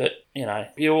thing. But,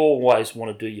 you always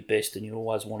want to do your best, and you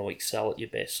always want to excel at your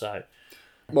best. So,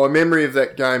 my memory of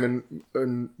that game,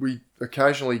 and we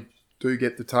occasionally do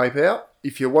get the tape out.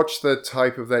 If you watch the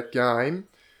tape of that game,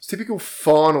 it's typical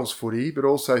finals footy, but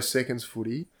also seconds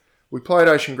footy. We played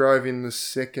Ocean Grove in the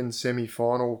second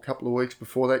semi-final a couple of weeks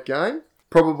before that game.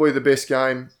 Probably the best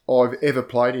game I've ever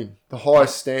played in. The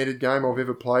highest standard game I've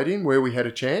ever played in, where we had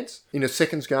a chance. In a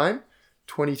seconds game,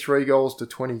 23 goals to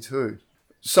 22.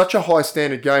 Such a high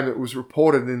standard game that was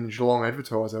reported in the Geelong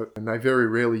Advertiser, and they very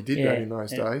rarely did that in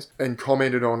those days, and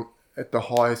commented on at the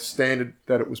highest standard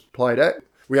that it was played at.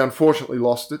 We unfortunately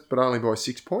lost it, but only by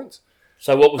 6 points.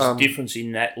 So what was the difference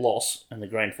in that loss and the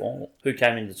grand final? Who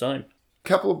came in the team? A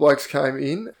couple of blokes came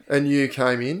in, and you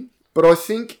came in. But I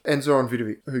think, and Zoran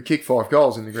Vidovic, who kicked 5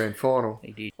 goals in the grand final.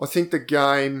 He did. I think the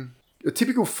game, a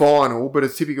typical final, but a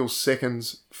typical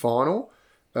seconds final,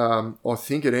 I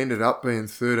think it ended up being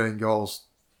 13 goals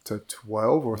to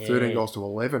 12 or 13 goals to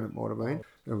 11, it might have been.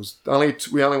 It was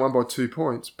we only won by 2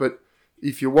 points. But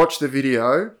if you watch the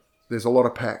video, there's a lot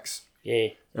of packs. Yeah.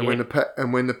 And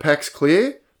when the pack's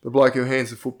clear, the bloke who hands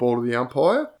the football to the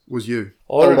umpire was you.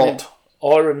 I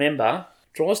remember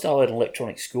Drysdale had an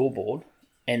electronic scoreboard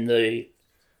and the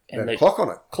clock on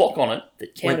it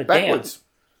that counted down.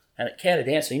 And it counted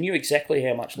down, so you knew exactly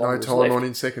how much longer was left. No time on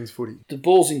in seconds footy. The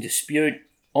ball's in dispute,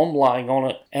 I'm laying on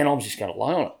it, and I'm just going to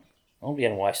lay on it. I'm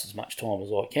going to waste as much time as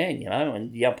I can,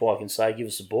 and the umpire can say, give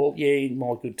us the ball. Yeah, in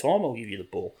my good time, I'll give you the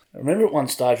ball. I remember at one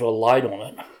stage I laid on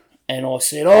it, And I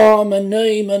said, oh, my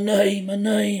knee.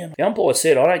 The umpire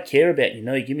said, I don't care about your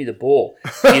knee, give me the ball.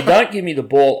 If you don't give me the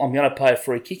ball, I'm going to pay a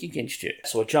free kick against you.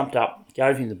 So I jumped up,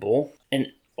 gave him the ball,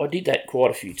 and I did that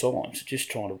quite a few times, just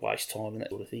trying to waste time and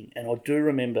that sort of thing. And I do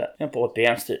remember the umpire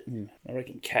bounced it, and I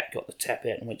reckon Cat got the tap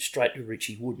out and went straight to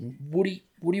Richie Wood. And Woody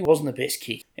wasn't the best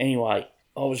kick. Anyway,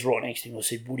 I was right next to him. I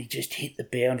said, Woody, just hit the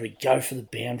boundary. Go for the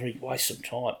boundary. Waste some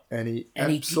time. And he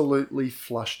absolutely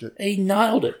flushed it. He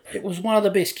nailed it. It was one of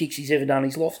the best kicks he's ever done in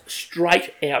his life.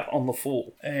 Straight out on the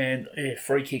full. And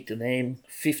free kick to them.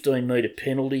 15-metre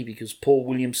penalty because Paul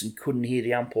Williamson couldn't hear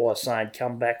the umpire saying,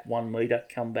 come back 1 metre,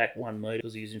 come back 1 metre,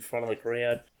 because he was in front of the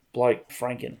crowd. Bloke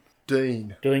Franken.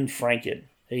 Dean Franken.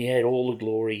 He had all the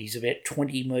glory. He's about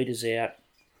 20 metres out,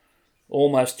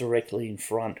 almost directly in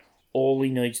front. All he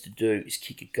needs to do is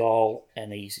kick a goal,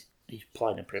 and he's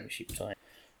playing a premiership team.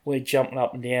 We're jumping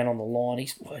up and down on the line.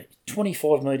 He's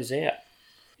 25 metres out.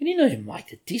 He didn't even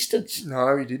make the distance.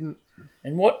 No, he didn't.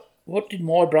 And what did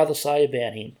my brother say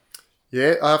about him?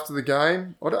 Yeah, after the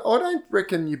game, I don't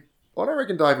reckon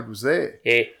David was there.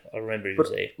 Yeah, I remember he was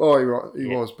there. Oh, he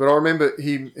was. But I remember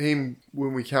him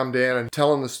when we come down and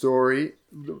telling the story.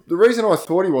 The reason I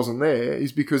thought he wasn't there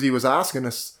is because he was asking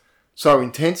us so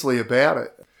intensely about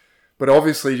it. But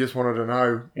obviously, he just wanted to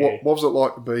know what was it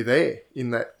like to be there in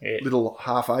that little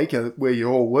half acre where you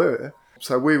all were.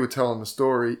 So we were telling the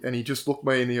story, and he just looked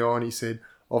me in the eye and he said,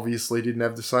 obviously didn't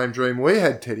have the same dream we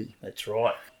had, Teddy. That's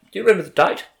right. Do you remember the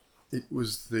date? It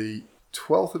was the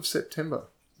 12th of September.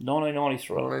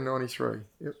 1993. 1993,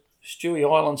 yep.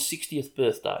 Stewie Island's 60th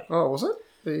birthday. Oh, was it?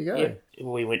 There you go. Yeah.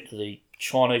 We went to the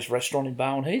Chinese restaurant in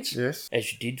Barwon Heads. Yes.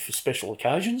 As you did for special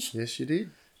occasions. Yes, you did.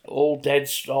 All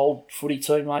Dad's old footy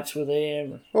teammates were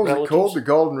there. What was it called? The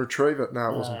Golden Retriever?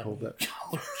 No, it wasn't called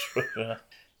that.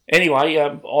 Anyway,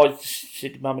 I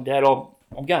said to Mum and Dad,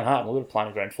 I'm going home. We're going to play in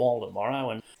the grand final tomorrow.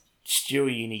 And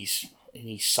Stewie, in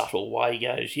his subtle way,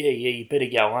 goes, yeah, you better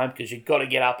go home because you've got to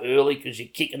get up early because you're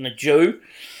kicking the Jew.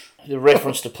 The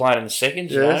reference to playing in the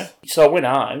seconds, you know. So I went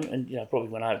home and, probably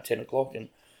went home at 10 o'clock and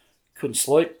couldn't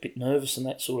sleep, a bit nervous and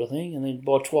that sort of thing. And then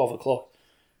by 12 o'clock,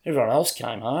 everyone else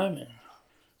came home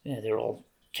and they're all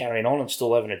carrying on and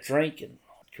still having a drink, and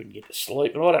I couldn't get to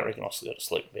sleep. And I don't reckon I still got to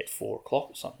sleep about 4 o'clock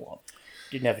or something like that.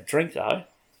 Didn't have a drink though,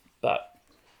 but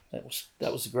that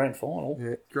was the grand final.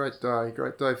 Yeah, great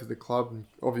day for the club. And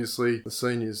obviously the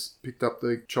seniors picked up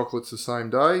the chocolates the same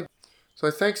day.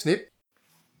 So thanks, Nip.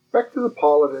 Back to the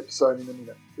pilot episode in a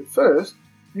minute. But first,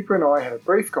 Nipper and I had a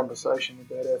brief conversation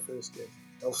about our first guest,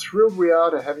 how thrilled we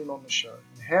are to have him on the show,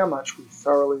 and how much we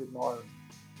thoroughly admire him.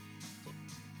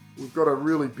 We've got a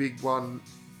really big one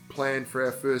planned for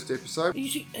our first episode.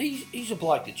 He's a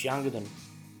bloke that's younger than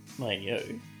me and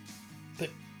you, but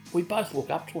we both look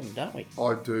up to him, don't we?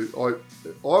 I do.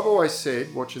 I've always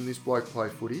said, watching this bloke play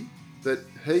footy, that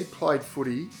he played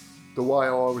footy the way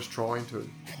I was trying to.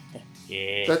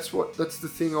 Yeah. That's the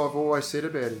thing I've always said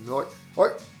about him. Like,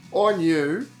 I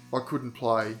knew I couldn't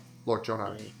play like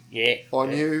Jono. Yeah. I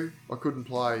knew I couldn't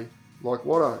play like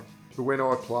Watto. But when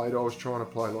I played, I was trying to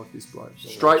play like this bloke.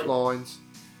 Straight lines,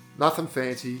 nothing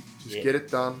fancy, just get it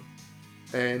done.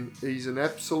 And he's an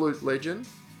absolute legend.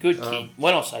 Good kid.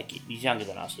 When I say kid, he's younger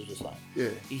than us, as I say. Yeah.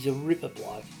 He's a ripper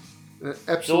bloke.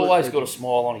 He's always got a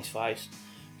smile on his face.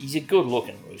 He's a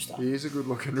good-looking rooster. He is a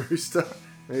good-looking rooster.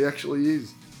 He actually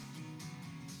is.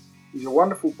 He's a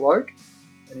wonderful bloke,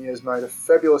 and he has made a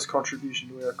fabulous contribution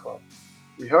to our club.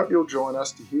 We hope you'll join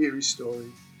us to hear his story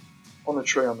on the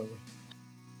Tree on the Wing.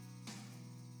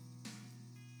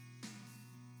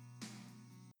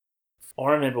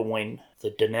 I remember when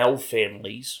the Donnell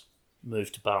families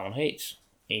moved to Barwon Heads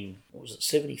in, what was it,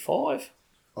 75?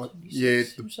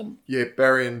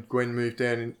 Barry and Gwen moved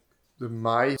down in the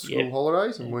May school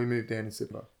holidays, and we moved down in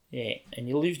September. Yeah, and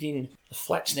you lived in the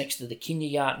flats next to the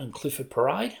kindergarten in Clifford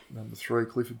Parade. Number 3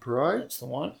 Clifford Parade. That's the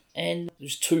one. And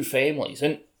there's 2 families.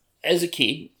 And as a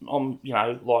kid, I'm,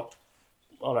 like,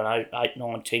 I don't know, 8,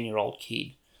 9, 10-year-old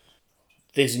kid,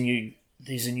 there's a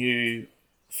new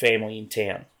family in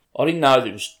town. I didn't know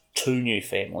there was 2 new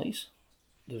families.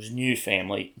 There was a new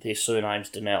family. Their surname's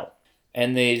Donnell.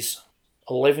 And there's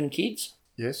 11 kids.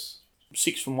 Yes.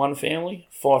 6 from one family,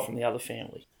 5 from the other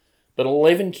family. But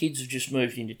 11 kids have just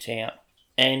moved into town.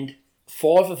 And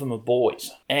 5 of them are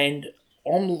boys. And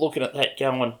I'm looking at that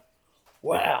going,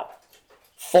 wow,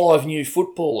 5 new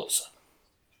footballers.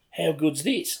 How good's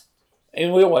this?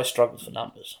 And we always struggled for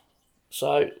numbers.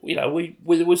 So, we there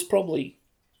was probably,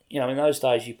 in those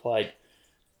days you played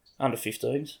under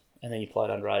 15s, and then you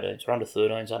played under 18s, or under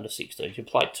 13s, under 16s. You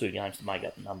played 2 games to make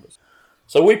up the numbers.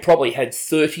 So we probably had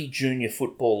 30 junior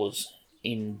footballers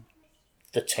in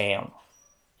the town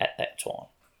at that time.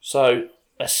 So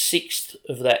a sixth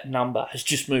of that number has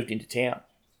just moved into town.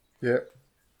 Yeah.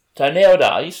 So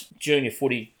nowadays, junior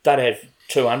footy, they'd have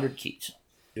 200 kids,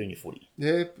 junior footy.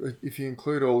 Yeah, if you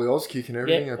include all the Auskick and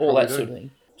everything, Yeah, they all probably that do. sort of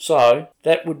thing. So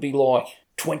that would be like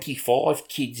 25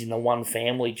 kids in the one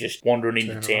family just wandering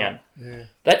into town. Yeah.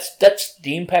 That's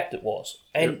the impact it was.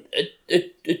 And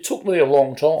it took me a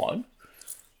long time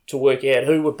to work out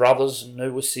who were brothers and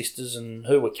who were sisters and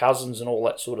who were cousins and all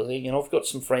that sort of thing. And I've got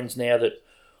some friends now that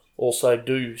also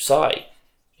do say,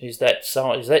 is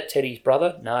that Teddy's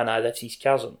brother? No, that's his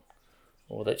cousin.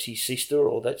 Or that's his sister,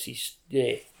 or that's his,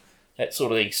 that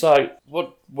sort of thing. So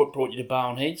what brought you to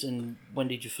Barnheads and when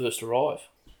did you first arrive?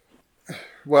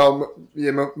 Well,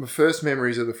 my first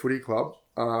memories of the footy club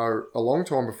are a long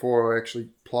time before I actually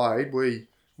played. We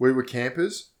were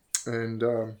campers, and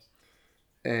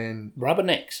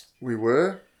Rubbernecks. we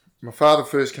were. My father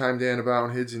first came down to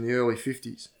Barnheads in the early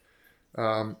 50s,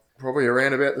 probably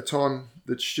around about the time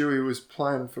that Stewie was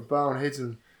playing for Barnheads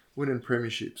and winning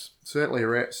premierships. Certainly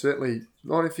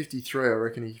 1953, I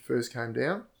reckon he first came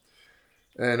down,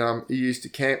 and he used to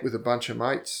camp with a bunch of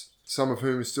mates, some of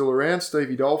whom are still around.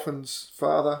 Stevie Dolphin's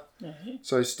father. Mm-hmm.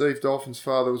 So Steve Dolphin's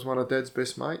father was one of Dad's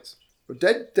best mates. But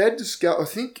Dad discovered, I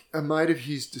think a mate of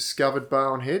his discovered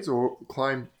Barnheads, or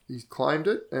claimed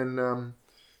it, and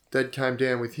Dad came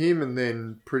down with him, and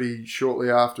then pretty shortly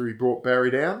after he brought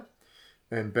Barry down,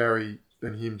 and Barry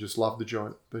and him just loved the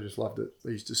joint. They just loved it.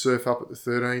 They used to surf up at the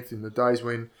 13th in the days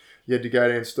when you had to go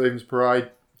down Stevens Parade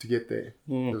to get there.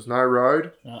 Mm. There was no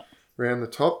road No. around the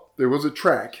top. There was a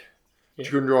track, but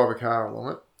you couldn't drive a car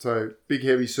along it. So big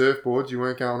heavy surfboards, you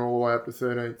weren't going all the way up to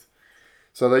 13th.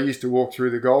 So they used to walk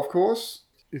through the golf course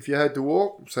if you had to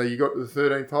walk. So you got to the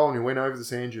 13th hole and you went over the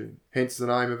sand dune, hence the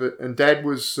name of it. And Dad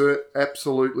was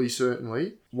absolutely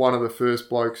certainly one of the first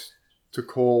blokes to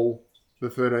call the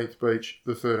 13th beach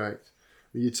the 13th.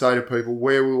 You'd say to people,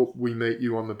 where will we meet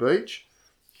you on the beach?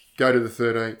 Go to the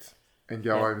 13th and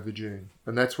go over the dune.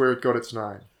 And that's where it got its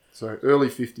name. So early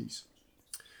 50s.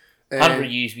 100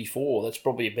 years before, that's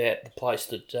probably about the place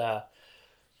that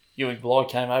you and Bly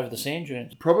came over the sand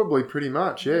dunes. Probably pretty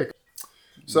much, yeah.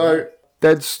 So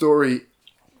Dad's story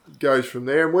goes from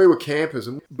there, and we were campers,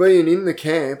 and being in the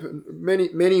camp,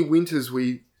 many winters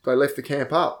they left the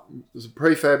camp up. It was a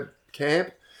prefab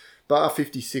camp, Bar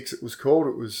 56 it was called.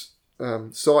 It was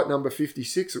site number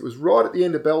 56. It was right at the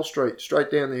end of Bell Street, straight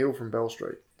down the hill from Bell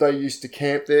Street. They used to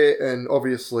camp there, and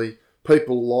obviously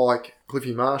people like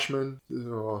Cliffy Marshman,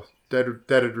 Dad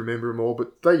would remember them all,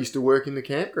 but they used to work in the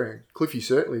campground. Cliffy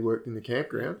certainly worked in the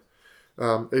campground,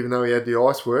 even though he had the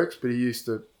ice works, but he used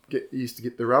to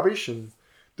get the rubbish and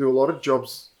do a lot of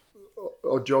jobs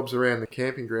around the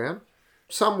camping ground.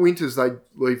 Some winters they'd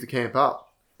leave the camp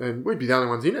up, and we'd be the only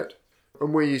ones in it.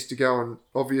 And we used to go, and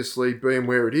obviously being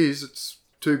where it is, it's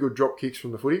 2 good drop kicks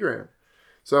from the footy ground.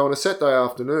 So on a Saturday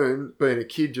afternoon, being a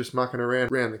kid just mucking around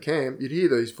the camp, you'd hear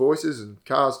these voices and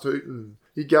cars tooting.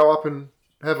 You'd go up and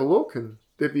have a look, and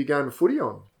there'd be a game of footy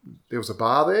on. There was a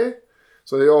bar there,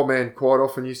 so the old man quite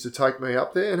often used to take me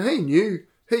up there, and he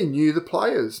knew the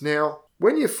players. Now,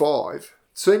 when you're 5,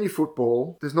 senior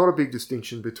football, there's not a big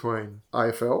distinction between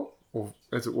AFL, or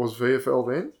as it was VFL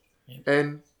then,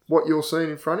 and what you're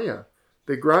seeing in front of you.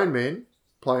 They're grown men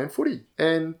playing footy,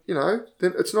 and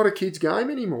it's not a kid's game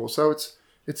anymore. So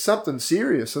it's something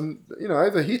serious, and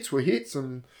the hits were hits,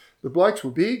 and the blokes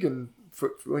were big, and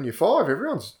when you're 5,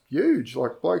 everyone's huge.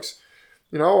 Like blokes,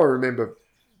 I remember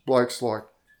blokes like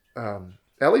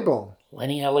Allibon.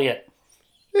 Lenny Elliott.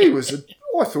 I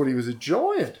thought he was a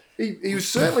giant. He was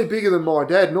certainly bigger than my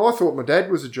dad, and I thought my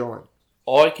dad was a giant.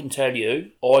 I can tell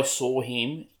you, I saw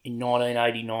him in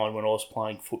 1989 when I was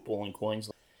playing football in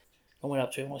Queensland. I went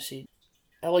up to him, I said,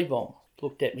 Allibon.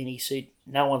 Looked at me and he said,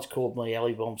 no one's called me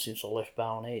Allibon since I left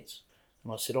Barnheads.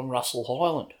 And I said, I'm Russell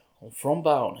Highland. I'm from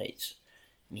Barnheads.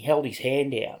 And he held his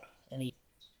hand out and he,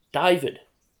 David.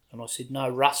 And I said, no,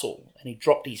 Russell. And he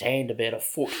dropped his hand about a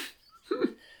foot.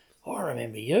 I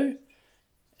remember you.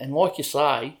 And like you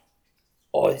say,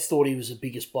 I thought he was the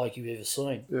biggest bloke you've ever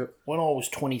seen. Yep. When I was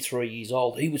 23 years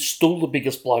old, he was still the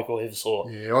biggest bloke I ever saw.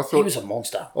 Yeah, I thought he was a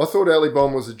monster. I thought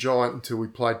Allibon was a giant until we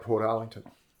played Port Arlington.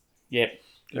 Yep.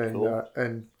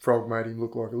 And Frog made him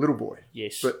look like a little boy.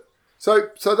 Yes. But so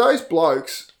those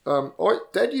blokes,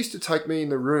 Dad used to take me in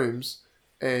the rooms,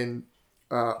 and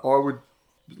I would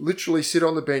literally sit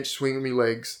on the bench swinging my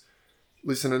legs,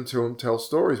 listening to them tell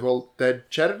stories while Dad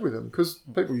chatted with them, because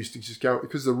people used to just go,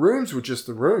 because the rooms were just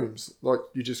the rooms. Like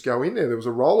you just go in there. There was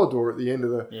a roller door at the end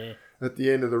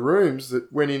of the rooms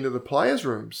that went into the players'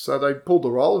 rooms. So they pulled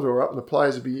the roller door up, and the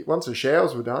players would be, once the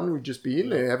showers were done, we'd just be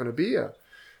in there having a beer.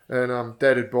 And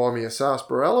Dad would buy me a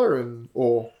sarsaparilla,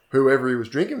 or whoever he was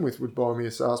drinking with would buy me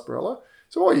a sarsaparilla.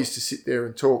 So I used to sit there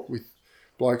and talk with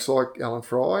blokes like Alan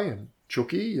Fry and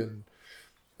Chooky and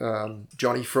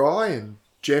Johnny Fry and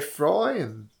Jeff Fry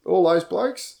and all those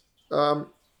blokes.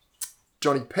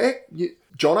 Johnny Peck,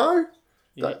 Jono,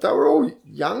 they were all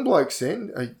young blokes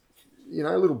then. A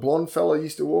little blonde fella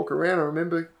used to walk around. I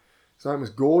remember his name was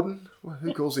Gordon. Well,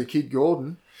 who calls their kid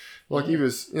Gordon? Like he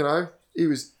was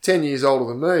 10 years older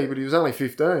than me, but he was only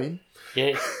 15.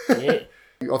 Yeah.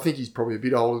 I think he's probably a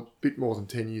bit more than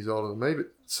 10 years older than me.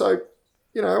 But so,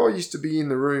 I used to be in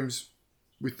the rooms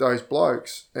with those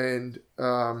blokes, and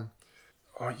I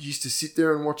used to sit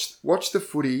there and watch the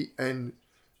footy. And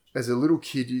as a little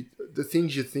kid, the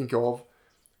things you think of,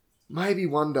 maybe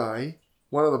one day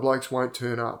one of the blokes won't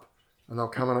turn up and they'll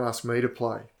come and ask me to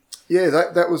play. Yeah,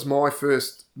 that was my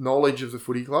first knowledge of the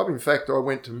footy club. In fact,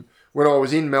 when I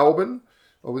was in Melbourne,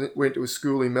 went to a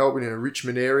school in Melbourne in a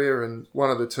Richmond area, and one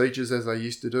of the teachers, as they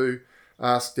used to do,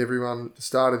 asked everyone at the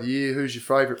start of the year, who's your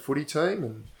favourite footy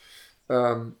team?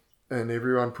 And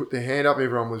everyone put their hand up.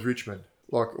 Everyone was Richmond.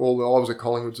 I was a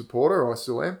Collingwood supporter. I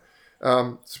still am.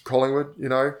 Collingwood,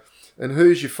 And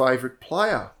who's your favourite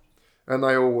player? And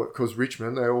they all, because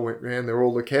Richmond, they all went round. They're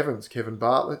all the Kevins. Kevin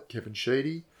Bartlett, Kevin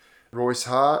Sheedy, Royce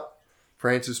Hart,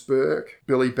 Francis Burke,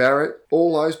 Billy Barrett,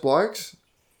 all those blokes.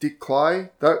 Dick Clay,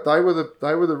 they were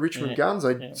the Richmond Guns.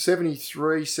 They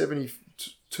 73,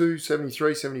 72,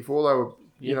 73, 74.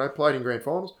 They were played in grand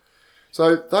finals.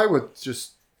 So they were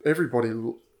just, everybody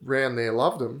round there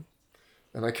loved them.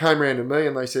 And they came round to me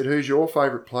and they said, "Who's your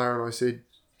favourite player?" And I said,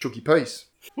 "Chooky Peace."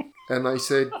 And they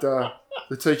said,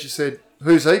 the teacher said,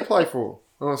 "Who's he play for?"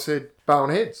 And I said, "Bowen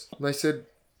Heads." And they said,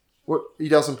 "What? He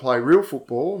doesn't play real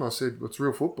football?" And I said, "What's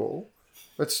real football?"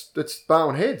 That's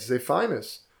Bowen Heads. They're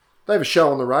famous. They have a show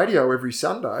on the radio every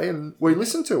Sunday, and we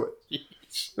listen to it.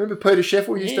 Remember Peter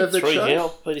Sheffield used to have that show?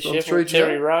 Peter Sheffield,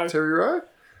 Terry Rowe.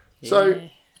 Yeah. So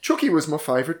Chooky was my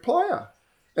favourite player.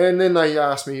 And then they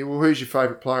asked me, "Well, who's your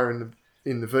favourite player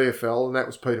in the VFL?" And that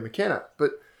was Peter McKenna.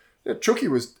 But Chooky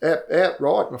was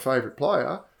outright my favourite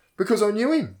player because I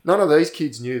knew him. None of these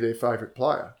kids knew their favourite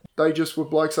player. They just were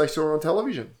blokes they saw on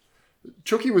television.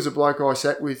 Chooky was a bloke I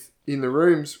sat with in the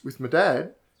rooms with my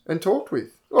dad and talked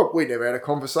with. Oh, we never had a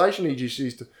conversation. He just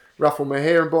used to ruffle my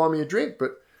hair and buy me a drink.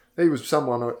 But he was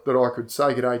someone that I could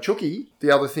say, "G'day, Chooky."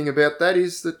 The other thing about that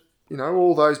is that,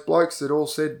 all those blokes that all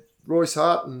said Royce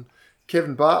Hart and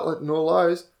Kevin Bartlett and all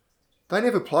those, they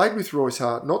never played with Royce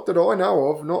Hart. Not that I know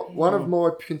of. Not one of my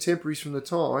contemporaries from the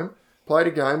time played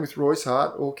a game with Royce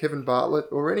Hart or Kevin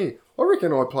Bartlett or any. I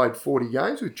reckon I played 40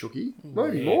 games with Chooky,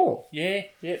 maybe more. Yeah.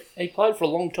 He played for a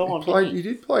long time, He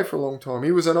did play for a long time.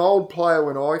 He was an old player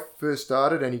when I first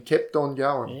started, and he kept on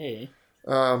going. Yeah.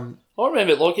 I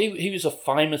remember, he was a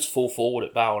famous full forward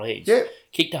at Bowen Heads. Yeah.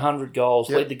 Kicked 100 goals,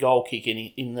 led the goal kick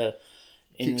in the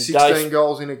kicked 16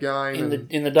 goals in a game.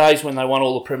 In the days when they won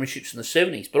all the premierships in the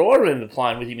 70s. But I remember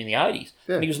playing with him in the 80s.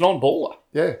 Yeah. And he was an on-baller.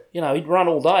 Yeah. He'd run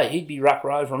all day. He'd be ruck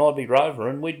rover and I'd be rover,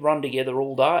 and we'd run together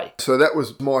all day. So that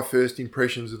was my first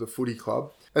impressions of the footy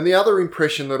club. And the other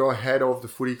impression that I had of the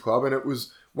footy club, and it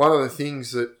was one of the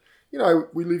things that,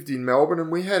 we lived in Melbourne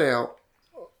and we had I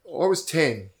was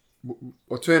 10.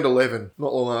 I turned 11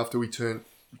 not long after we turned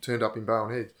up in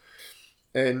Bowen Heads.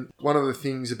 And one of the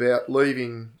things about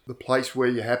leaving the place where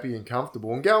you're happy and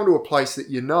comfortable and going to a place that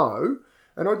you know,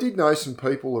 and I did know some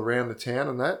people around the town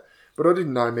and that, but I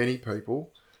didn't know many people.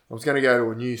 I was going to go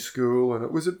to a new school, and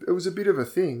it was a bit of a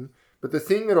thing. But the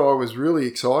thing that I was really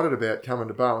excited about coming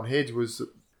to Bowen Heads was that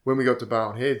when we got to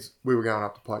Bowen Heads, we were going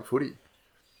up to play footy.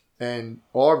 And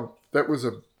that was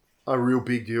a real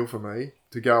big deal for me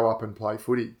to go up and play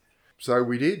footy. So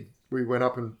we did. We went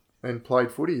up and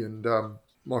played footy, and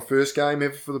my first game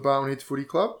ever for the Bowen Heads Footy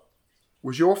Club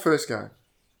was your first game.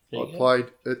 I played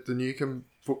at the Newcombe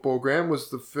Football Ground, was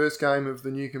the first game of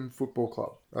the Newcombe Football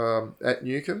Club at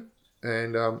Newcombe.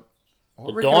 And the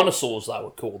Dinosaurs, they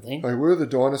were called then. They were the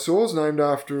Dinosaurs, named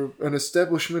after an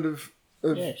establishment of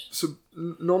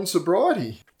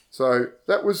non-sobriety. So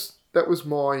that was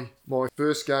my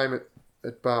first game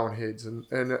at Bowen Heads, and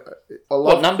I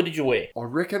loved. What number did you wear? I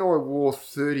reckon I wore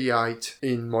 38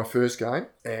 in my first game,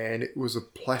 and it was a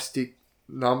plastic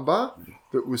number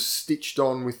that was stitched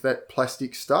on with that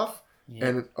plastic stuff,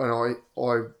 and I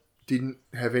didn't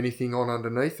have anything on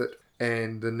underneath it.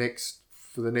 And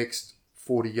for the next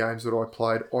 40 games that I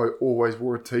played, I always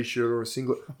wore a t-shirt or a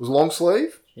singlet. It was long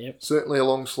sleeve, certainly a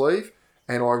long sleeve.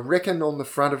 And I reckon on the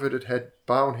front of it had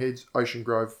Bowen Heads Ocean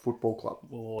Grove Football Club.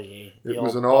 Oh, yeah. It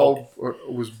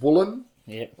was woolen.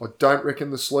 Yep. I don't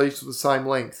reckon the sleeves were the same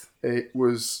length. It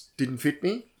didn't fit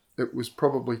me. it was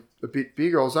probably a bit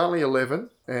big. I was only 11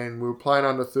 and we were playing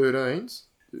under 13s.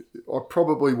 I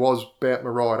probably was about my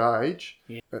right age,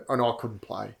 and I couldn't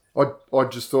play. I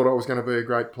just thought I was going to be a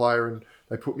great player, and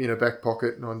they put me in a back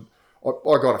pocket, and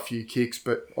I got a few kicks,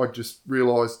 but I just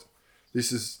realised I'm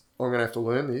going to have to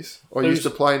learn this. I used to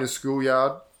play in a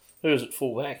schoolyard. Who was at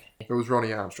full back? It was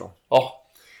Ronnie Armstrong. Oh,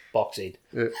 Boxhead.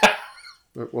 Yeah,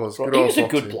 it was. Right. He was a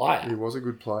good player. He was a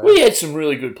good player. We had some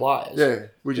really good players. Yeah,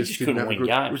 we just couldn't win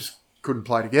games. We just couldn't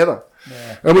play together.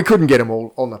 Yeah. And we couldn't get them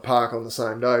all on the park on the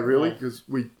same day, really, because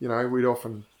we'd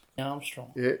often...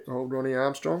 Armstrong. Yeah, old Ronnie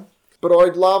Armstrong. But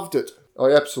I loved it.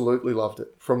 I absolutely loved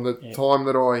it. From the time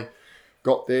that I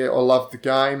got there, I loved the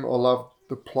game. I loved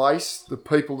the place, the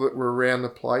people that were around the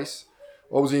place.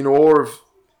 I was in awe of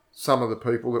some of the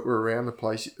people that were around the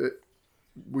place.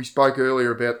 We spoke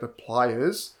earlier about the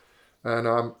players, and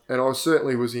I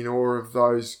certainly was in awe of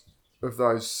those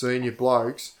senior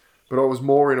blokes, but I was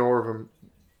more in awe of them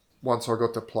once I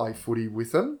got to play footy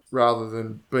with them, rather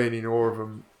than being in awe of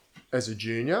them as a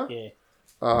junior. Yeah.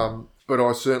 But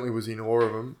I certainly was in awe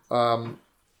of them.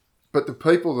 But the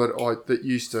people that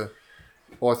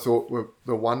I thought were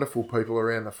the wonderful people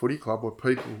around the footy club were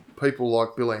people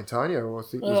like Bill Antonio, who I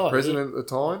think was president at the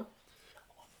time.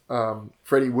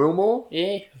 Freddie Wilmore.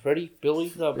 Yeah, Freddie, Billy,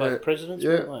 they were both presidents,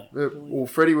 weren't they? Well,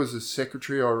 Freddie was the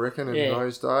secretary, I reckon, in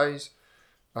those days.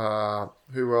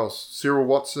 Who else? Cyril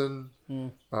Watson,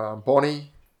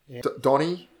 Bonnie,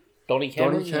 Donnie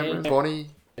Cameron, Bonnie,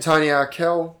 Tony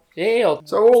Arkell. Yeah.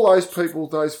 So all those people,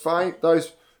 those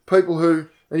people who,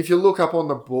 and if you look up on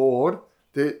the board,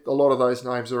 a lot of those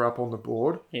names are up on the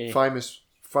board. Yeah. Famous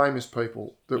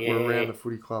people that were around the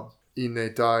footy club in their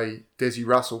day. Desi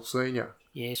Russell Senior.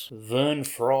 Yes. Vern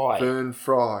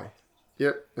Fry.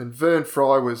 Yep. And Vern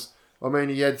Fry was,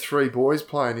 he had 3 boys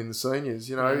playing in the seniors.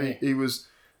 He was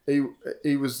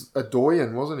a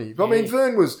doyen, wasn't he? Yeah.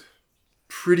 Vern was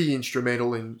pretty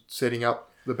instrumental in setting up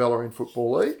the Bellarine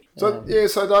Football League. So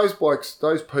so those blokes,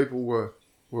 those people were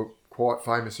quite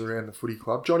famous around the footy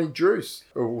club. Johnny Druce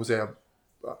was our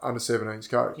under-17s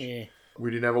coach. Yeah.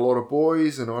 We didn't have a lot of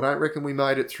boys, and I don't reckon we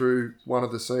made it through one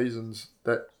of the seasons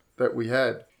that we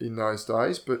had in those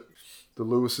days, but the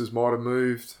Lewises might have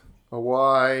moved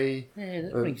away. Yeah,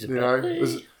 that rings a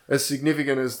bell. As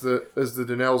significant as the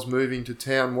Donnells moving to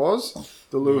town was,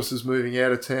 the Lewises moving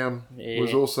out of town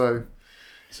was also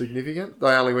significant.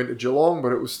 They only went to Geelong,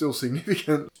 but it was still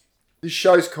significant. This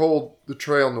show's called The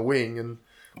Tree on the Wing, and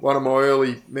one of my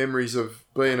early memories of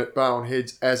being at Barwon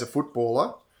Heads as a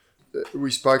footballer,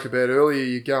 we spoke about earlier,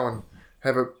 you go and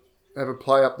have a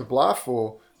play up the bluff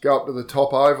or go up to the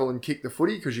top oval and kick the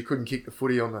footy, because you couldn't kick the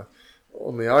footy on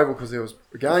the oval because there was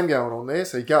a game going on there.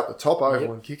 So you go up the top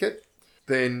oval and kick it.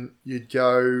 Then you'd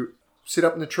go sit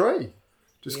up in the tree,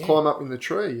 climb up in the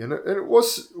tree. And it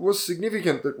was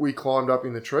significant that we climbed up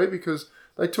in the tree, because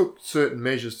they took certain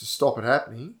measures to stop it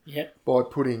happening by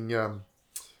putting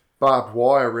barbed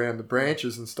wire around the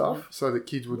branches and stuff so that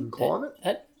kids wouldn't climb it.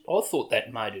 I thought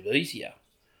that made it easier.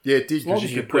 Yeah, it did. As long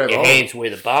as you put your hands where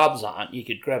the barbs aren't, you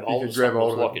could grab hold of something. It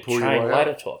was like a chain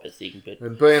ladder type of thing.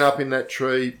 And being up in that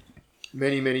tree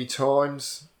many, many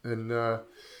times and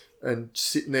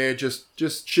sitting there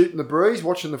just shooting the breeze,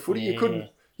 watching the footy,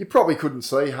 you probably couldn't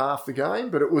see half the game,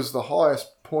 but it was the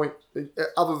highest point,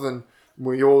 other than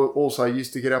we also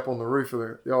used to get up on the roof of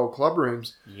the old club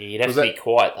rooms. Yeah, you'd have to be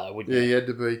quiet though, wouldn't you? Yeah, you had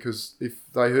to be, because if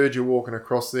they heard you walking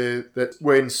across there, that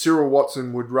when Cyril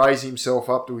Watson would raise himself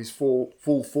up to his full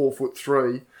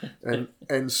 4'3"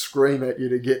 and scream at you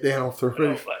to get down off the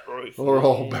roof, or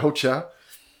old Belcher.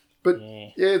 But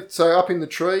so up in the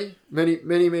tree,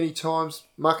 many times,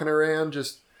 mucking around,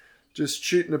 just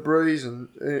shooting a breeze and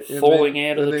falling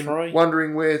out of the tree,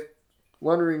 wondering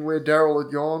where Daryl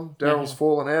had gone. Daryl's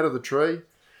fallen out of the tree.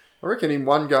 I reckon in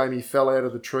one game he fell out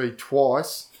of the tree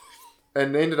twice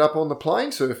and ended up on the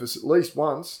playing surface at least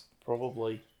once.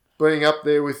 Probably. Being up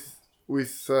there with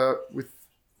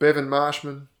Bevan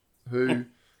Marshman, who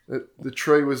the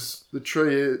tree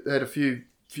had a few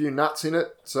nuts in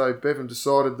it, so Bevan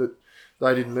decided that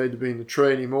they didn't need to be in the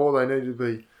tree anymore. They needed to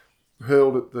be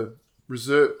hurled at the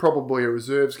reserve, probably a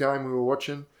reserves game we were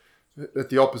watching, at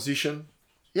the opposition.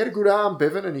 He had a good arm,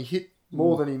 Bevan, and he hit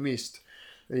more than he missed.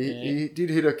 He did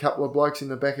hit a couple of blokes in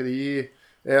the back of the ear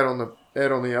out on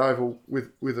the oval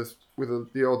with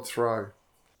the odd throw.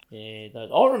 Yeah,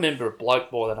 I remember a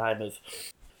bloke by the name of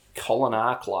Colin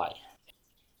Arklay.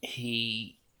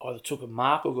 He either took a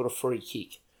mark or got a free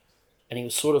kick, and he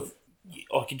was sort of,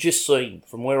 I could just see him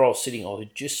from where I was sitting. I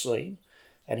could just see him,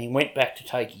 and he went back to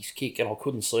take his kick, and I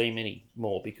couldn't see him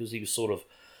anymore because he was sort of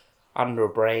under a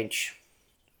branch,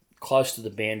 close to the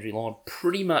boundary line,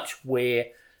 pretty much where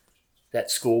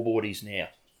that scoreboard is now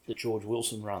that George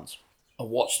Wilson runs. I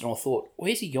watched and I thought,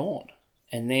 where's he gone?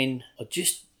 And then I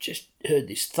just heard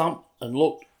this thump and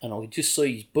looked, and I could just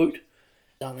see his boot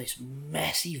done this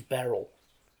massive barrel,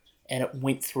 and it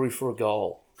went through for a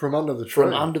goal. From under the tree?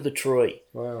 From under the tree.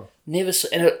 Wow. Never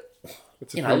seen... And it,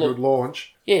 it's a pretty good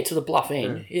launch. Yeah, to the bluff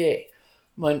end, yeah. I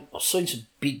mean, I've seen some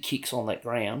big kicks on that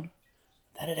ground.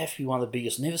 That'd have to be one of the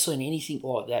biggest. Never seen anything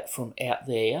like that from out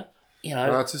there. You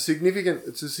know, no, it's a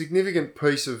significant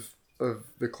piece of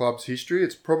the club's history.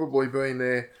 It's probably been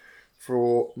there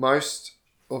for most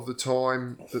of the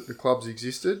time that the club's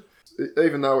existed.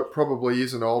 Even though it probably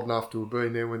isn't old enough to have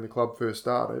been there when the club first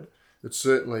started, it's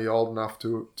certainly old enough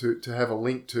to have a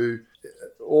link to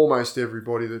almost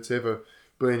everybody that's ever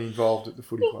been involved at the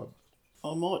footy club.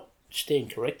 I might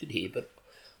stand corrected here, but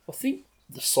I think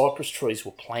the cypress trees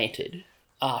were planted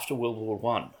after World War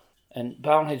One, and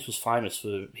Barnheads was famous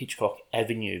for Hitchcock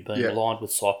Avenue being lined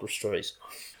with cypress trees.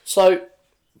 So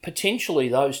potentially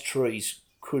those trees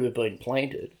could have been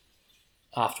planted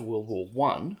after World War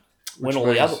One, when all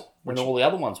the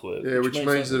other ones were. Yeah, which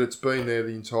means that it's been there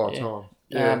the entire time.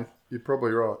 Yeah, you're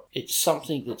probably right. It's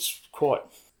something that's quite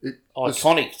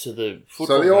iconic to the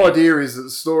football. So the idea is that the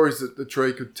stories that the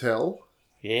tree could tell,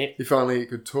 if only it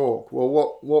could talk.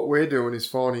 Well, what we're doing is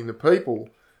finding the people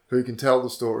who can tell the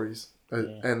stories,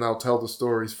 and they'll tell the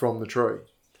stories from the tree.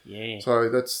 Yeah. So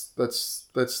that's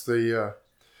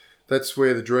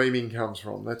where the dreaming comes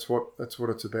from. That's what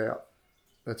it's about.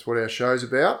 That's what our show's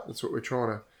about. That's what we're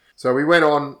trying to. So we went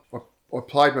on. I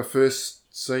played my first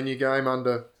senior game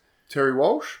under Terry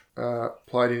Walsh.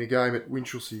 Played in a game at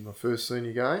Winchelsea, my first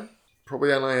senior game.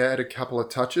 Probably only had a couple of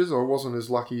touches. I wasn't as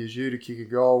lucky as you to kick a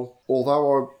goal.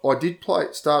 Although I did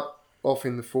start off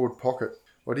in the forward pocket.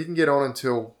 I didn't get on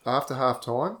until after half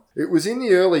time. It was in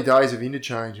the early days of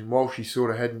interchange, and Walshy sort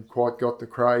of hadn't quite got the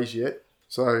craze yet.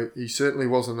 So he certainly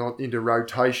wasn't into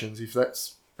rotations, if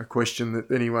that's a question that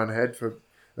anyone had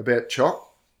about Chock.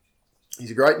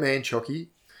 He's a great man, Chocky,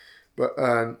 but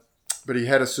he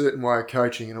had a certain way of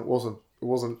coaching, and it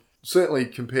wasn't certainly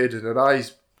compared to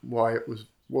today's way. It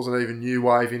wasn't even new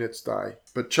wave in its day.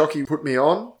 But Chocky put me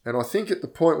on, and I think at the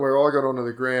point where I got onto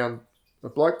the ground, a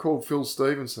bloke called Phil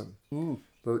Stevenson,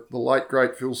 the late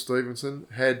great Phil Stevenson,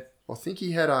 I think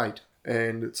he had 8.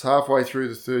 And it's halfway through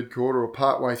the third quarter, or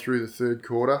partway through the third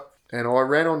quarter, and I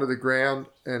ran onto the ground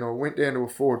and I went down to a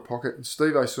forward pocket, and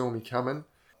Steve-O saw me coming.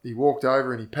 He walked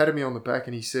over and he patted me on the back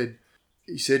and he said,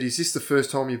 "Is this the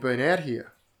first time you've been out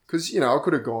here?" Because, I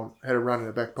could have had a run in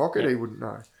the back pocket. He wouldn't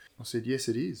know. I said, "Yes,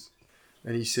 it is."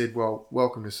 And he said, "Well,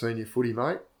 welcome to senior footy,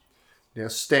 mate. Now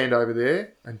stand over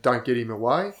there and don't get him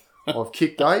away. I've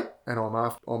kicked 8 and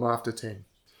I'm after 10.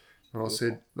 And I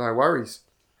said, "No worries."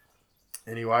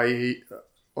 Anyway,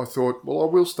 I thought, well, I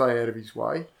will stay out of his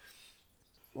way.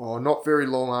 Oh, not very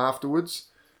long afterwards,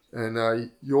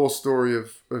 and your story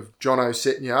of Jono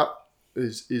setting you up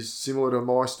is similar to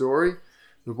my story.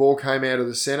 The ball came out of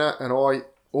the centre, and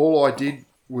all I did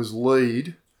was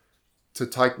lead to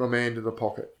take my man to the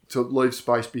pocket, to leave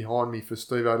space behind me for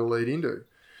Steve-O to lead into.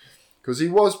 Because he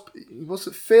was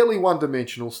a fairly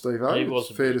one-dimensional, Steve-O,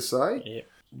 it's fair to say. Yeah.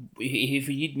 If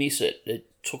he did miss it, it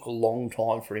took a long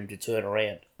time for him to turn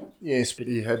around. Yes, but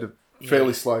he had a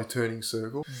fairly slow turning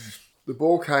circle. The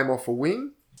ball came off a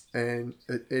wing, and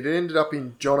it ended up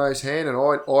in Jono's hand, and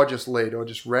I just led. I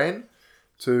just ran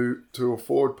to a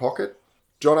forward pocket.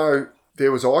 Jono,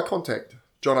 there was eye contact.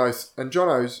 Jono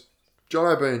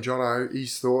being Jono,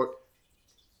 he's thought...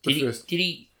 Did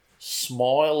he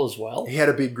smile as well? He had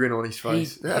a big grin on his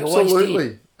face. He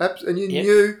Absolutely. And you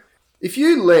knew... If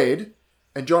you led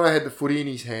and Jono had the footy in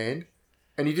his hand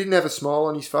and he didn't have a smile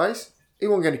on his face, he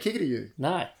wasn't going to kick it at you.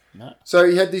 No. So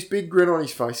he had this big grin on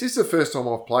his face. This is the first time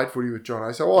I've played footy with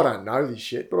Jono, so I don't know this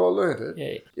shit, but I learned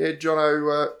it. Yeah,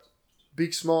 Jono,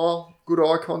 big smile, good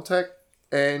eye contact,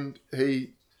 and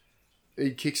he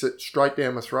kicks it straight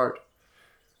down my throat.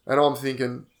 And I'm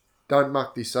thinking, don't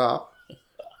muck this up.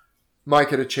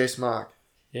 Make it a chest mark.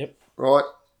 Yep. Right?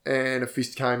 And a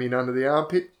fist came in under the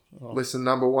armpit. Lesson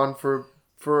number 1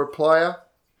 for a player.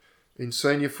 In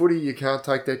senior footy, you can't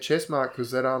take that chest mark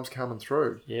because that arm's coming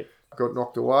through. Yep. Got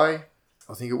knocked away.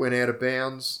 I think it went out of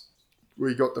bounds.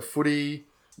 We got the footy.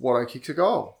 Watto kicks a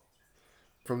goal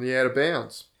from the out of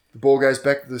bounds. The ball goes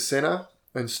back to the centre,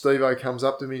 and Steve-O comes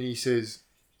up to me and he says,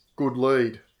 "Good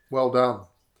lead. Well done.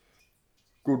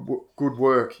 Good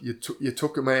work. You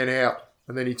took a man out."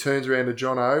 And then he turns around to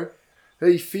Jono.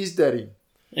 He fizzed at him.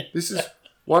 This is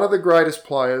one of the greatest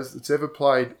players that's ever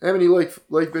played. How many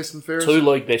league best and fairest? 2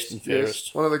 league best and fairest.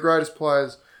 Yes, one of the greatest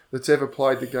players that's ever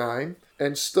played the game.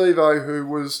 And Steve-O, who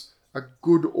was a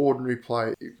good ordinary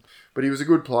player, but he was a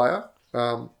good player.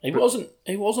 He wasn't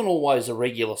always a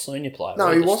regular senior player. No,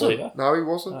 was he wasn't. Steve-o? No, he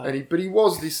wasn't. But he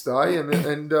was this day.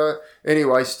 And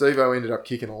anyway, Steve-o ended up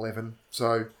kicking 11.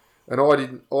 So, and I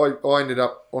didn't. I ended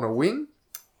up on a wing.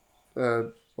 I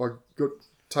got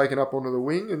taken up onto the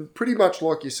wing, and pretty much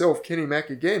like yourself, Kenny Mack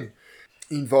again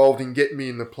involved in getting me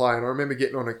in the play. And I remember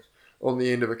getting on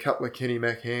the end of a couple of Kenny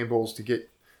Mack handballs to get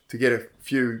a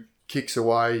few kicks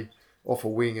away off a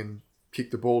wing and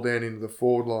kick the ball down into the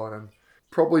forward line, and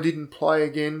probably didn't play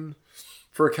again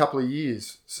for a couple of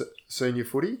years, senior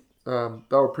footy. They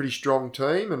were a pretty strong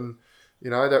team, and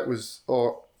that was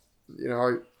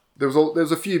there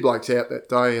was a few blokes out that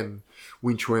day, and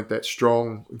Winch weren't that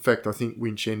strong. In fact, I think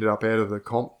Winch ended up out of the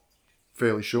comp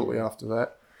fairly shortly after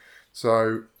that.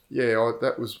 So yeah,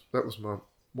 that was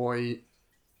my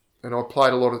and I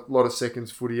played a lot of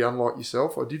seconds footy. Unlike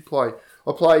yourself, I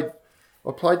played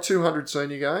 200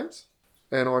 senior games,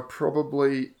 and I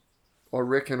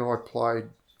reckon I played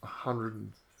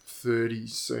 130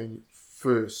 senior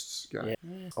firsts games.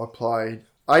 Yeah. I played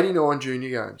 89 junior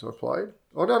games. I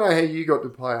don't know how you got to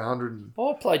play 100.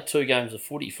 I played 2 games of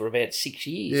footy for about 6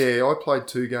 years. Yeah, I played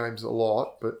 2 games a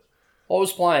lot, but I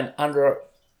was playing under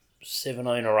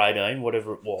 17 or 18,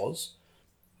 whatever it was,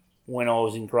 when I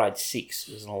was in grade 6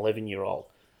 as an 11-year-old.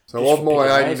 So of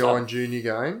my 89 junior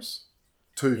games,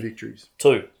 2 victories.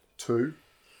 2.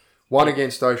 One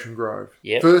against Ocean Grove.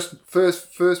 Yeah.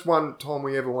 First one time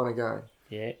we ever won a game.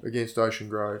 Yeah. Against Ocean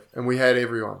Grove. And we had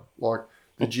everyone. Like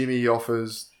the Jimmy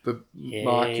Offers, the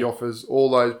Mark Offers,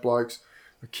 all those blokes.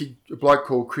 A bloke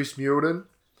called Chris Muirden,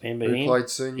 who played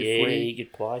senior footy. Yeah, he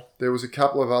could play. There was a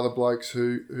couple of other blokes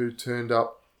who turned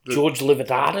up. George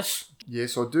Livadatis.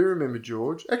 Yes, I do remember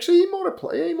George. Actually, he might have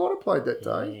played that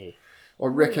day. Yeah. I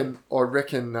reckon.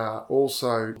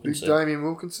 Also big Damien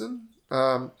Wilkinson. We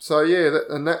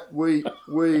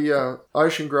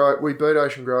Ocean Grove. We beat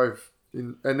Ocean Grove,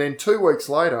 and then 2 weeks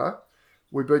later,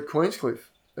 we beat Queenscliff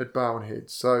at Barwon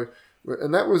Heads. So,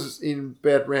 and that was in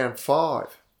about round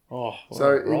 5. Oh,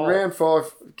 so in round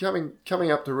 5,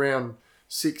 coming up to round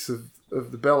 6 of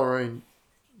the Bellarine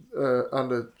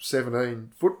under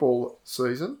 17 football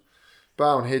season,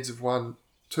 Barwon Heads have won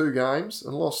 2 games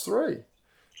and lost 3,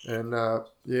 and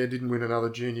didn't win another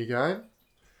junior game.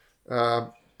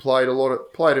 Played a lot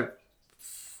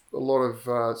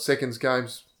of seconds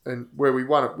games, and where we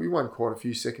won quite a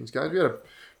few seconds games. We had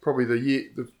probably the year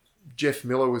Jeff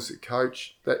Miller was the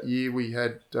coach that year. We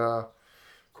had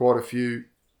quite a few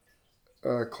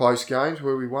close games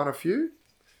where we won a few,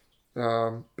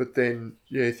 but then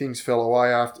things fell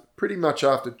away after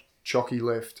Chocky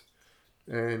left,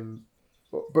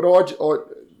 but I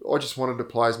just wanted to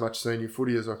play as much senior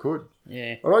footy as I could.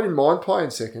 Yeah, and I didn't mind playing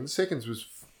seconds. Seconds was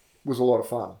a lot of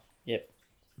fun. Yep.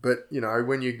 But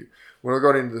when I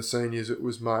got into the seniors, it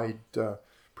was made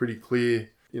pretty clear.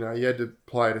 You had to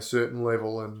play at a certain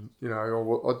level, and I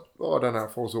don't know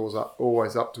if I was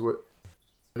always up to it.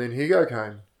 And then Higo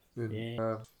came, and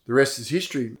the rest is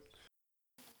history.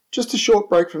 Just a short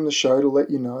break from the show to let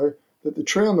you know that the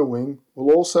Tree on the Wing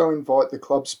will also invite the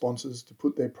club sponsors to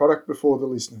put their product before the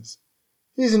listeners.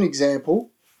 Here's an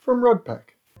example from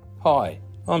Rodpack. Hi,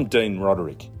 I'm Dean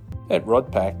Roderick. At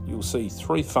Rodpack, you'll see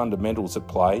 3 fundamentals at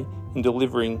play in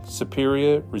delivering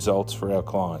superior results for our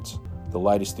clients. The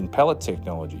latest in pallet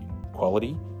technology,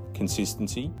 quality,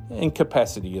 consistency and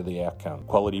capacity of the outcome.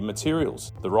 Quality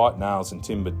materials, the right nails and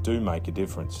timber do make a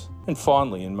difference. And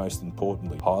finally, and most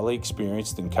importantly, highly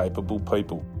experienced and capable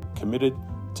people committed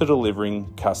to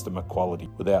delivering customer quality.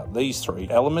 Without these 3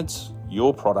 elements,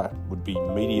 your product would be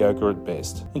mediocre at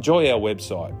best. Enjoy our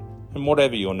website, and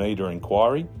whatever your need or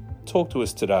inquiry, talk to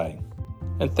us today.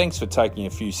 And thanks for taking a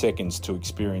few seconds to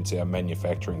experience our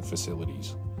manufacturing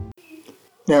facilities.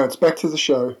 Now it's back to the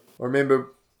show. I remember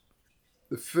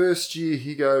the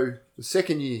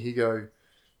second year Higo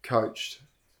coached.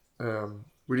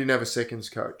 We didn't have a seconds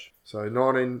coach. So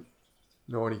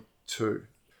 1992.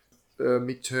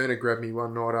 Mick Turner grabbed me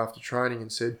one night after training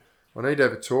and said, "I need to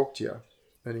have a talk to you."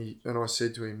 And I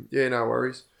said to him, "Yeah, no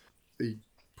worries." He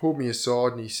pulled me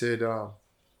aside and he said, who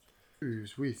he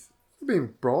was with? It would have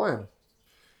been Brian.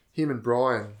 Him and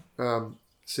Brian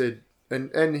said,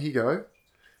 and Higo,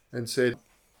 and said,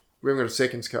 "We haven't got a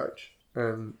seconds coach,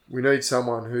 and we need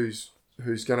someone who's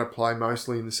going to play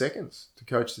mostly in the seconds to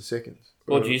coach the seconds."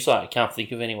 What did you say? I can't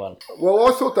think of anyone. Well, I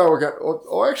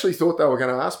actually thought they were going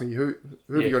to ask me who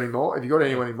have you got in mind? Have you got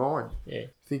anyone in mind? Yeah.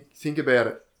 Think about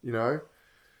it,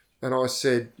 And I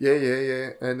said,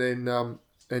 yeah. And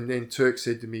then Turk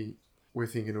said to me, "We're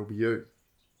thinking it'll be you.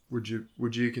 Would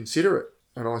you consider it?"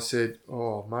 And I said,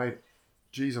 "Oh, mate,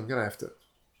 geez, I'm going to have to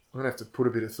I'm going to have to put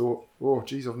a bit of thought. Oh,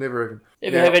 geez, I've never even...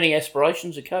 Ever have any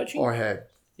aspirations of coaching? I had.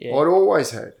 Yeah. I'd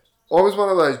always had. I was one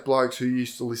of those blokes who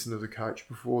used to listen to the coach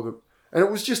before the... And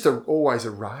it was just always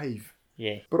a rave.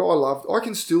 Yeah. But I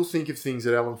can still think of things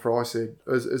that Alan Fry said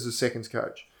as a seconds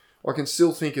coach. I can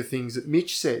still think of things that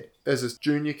Mitch said as a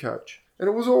junior coach. And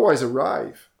it was always a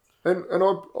rave. And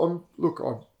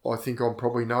I think I'm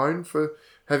probably known for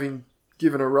having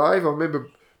given a rave. I remember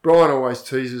Brian always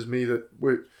teases me that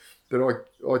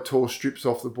I tore strips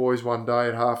off the boys one day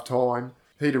at half time.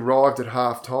 He'd arrived at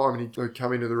half time and he'd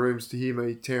come into the rooms to hear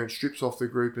me tearing strips off the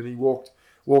group, and he walked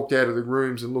out of the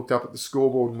rooms and looked up at the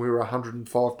scoreboard and we were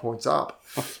 105 points up.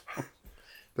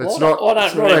 That's not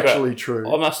actually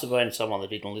true. I must have been someone that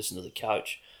didn't listen to the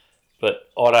coach, but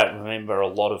I don't remember a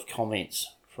lot of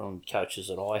comments from coaches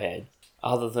that I had,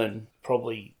 other than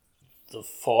probably the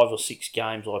 5 or 6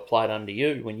 games I played under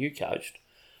you when you coached.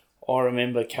 I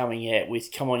remember coming out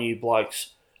with, "Come on, you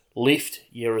blokes, lift,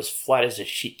 you're as flat as a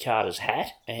shit carter's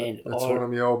hat." And that's one of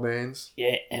my old man's.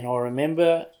 Yeah, and I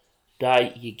remember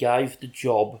day you gave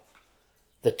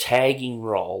the tagging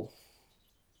role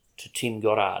to Tim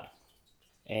Goddard.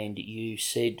 And you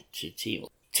said to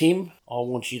Tim, I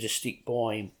want you to stick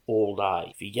by him all day.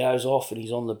 If he goes off and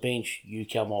he's on the bench, you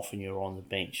come off and you're on the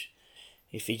bench.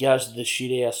 If he goes to the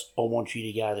shit house, I want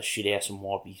you to go to the shit house and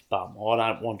wipe his bum. I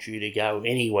don't want you to go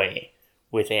anywhere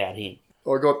without him.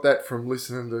 I got that from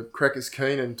listening to Crackers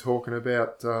Keenan talking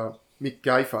about Mick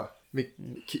Gaffer.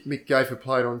 Mick Gaffer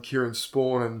played on Kieran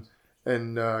Spawn,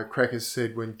 and Crackers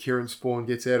said when Kieran Spawn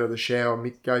gets out of the shower,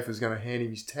 Mick Gaffer's going to hand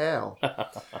him his towel.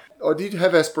 I did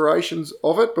have aspirations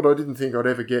of it, but I didn't think I'd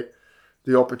ever get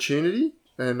the opportunity,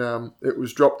 and it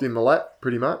was dropped in my lap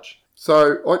pretty much.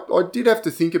 So I did have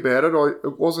to think about it.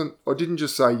 I didn't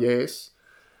just say yes.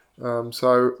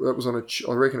 So that was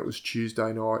I reckon it was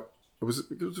Tuesday night. It was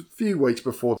a few weeks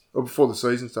before the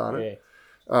season started.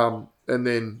 Yeah. And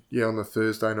then on the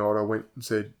Thursday night I went and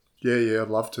said, yeah, I'd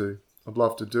love to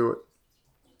do it.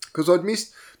 Because I'd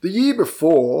missed the year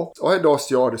before. I had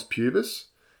osteitis pubis,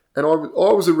 and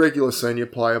I was a regular senior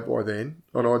player by then,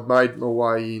 and I'd made my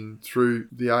way in through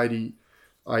the 88,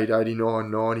 89,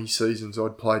 90 seasons.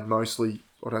 I'd played mostly.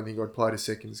 I don't think I'd played a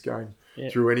seconds game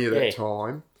through any of that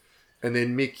time. And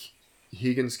then Mick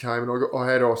Higgins came, and I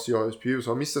had osteitis pubis.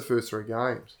 I missed the first 3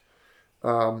 games,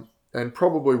 and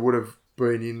probably would have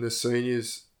been in the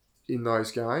seniors in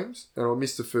those games, and I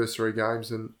missed the first 3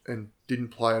 games and didn't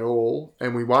play at all,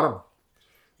 and we won them.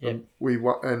 Yep. We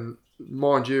won, and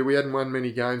mind you, we hadn't won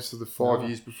many games for the 5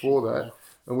 years before that,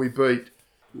 and we beat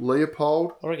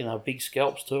Leopold. I reckon they were big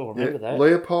scalps too. I remember that.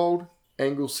 Leopold,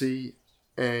 Anglesey,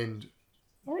 and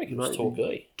I reckon it was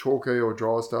Torquay. Torquay or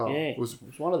Drysdale. Yeah, it was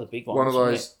one of the big ones. One of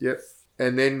those, yep.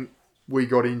 And then we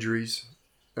got injuries.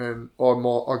 And I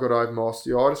got over my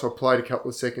osteitis. I played a couple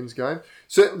of seconds game.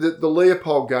 So the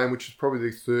Leopold game, which was probably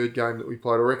the 3rd game that we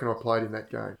played, I reckon I played in that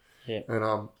game. Yeah.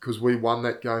 And because we won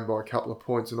that game by a couple of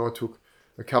points, and I took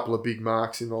a couple of big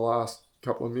marks in the last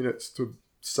couple of minutes to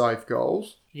save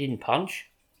goals. You didn't punch?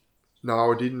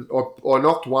 No, I didn't. I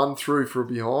knocked one through for a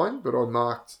behind, but I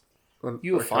marked.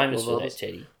 You were famous for that,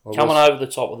 Teddy. Coming over the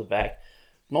top of the back,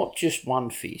 not just one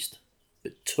fist,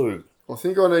 but 2. I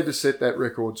think I need to set that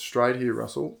record straight here,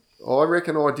 Russell. I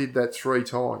reckon I did that 3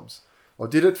 times. I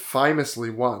did it famously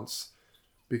once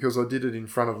because I did it in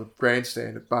front of the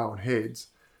grandstand at Bowen Heads,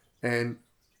 and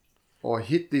I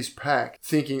hit this pack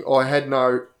thinking I had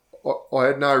no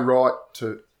right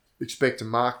to expect to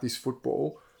mark this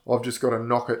football. I've just got to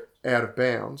knock it out of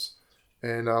bounds.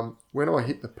 And when I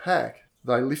hit the pack,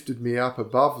 they lifted me up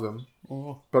above them,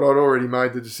 but I'd already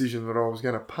made the decision that I was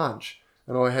going to punch,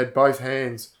 and I had both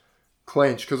hands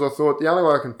clenched because I thought the only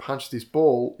way I can punch this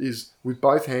ball is with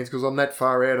both hands because I'm that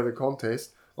far out of the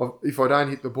contest. If I don't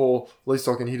hit the ball, at least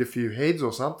I can hit a few heads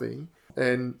or something.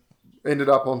 And ended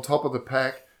up on top of the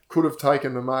pack, could have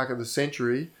taken the mark of the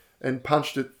century and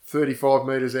punched it 35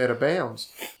 metres out of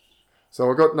bounds.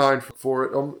 So I got known for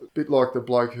it. I'm a bit like the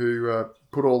bloke who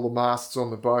put all the masts on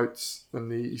the boats,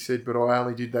 and he said, but I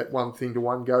only did that one thing to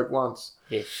one goat once.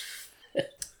 Yes.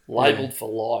 Labelled for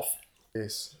life.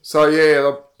 Yes. So,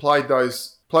 I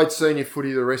played senior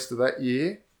footy the rest of that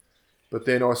year, but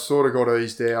then I sort of got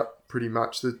eased out pretty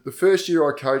much. The first year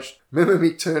I coached, remember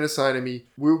Mick Turner saying to me,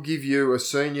 we'll give you a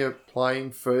senior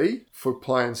playing fee for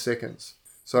playing seconds.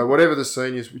 So whatever the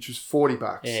seniors, which was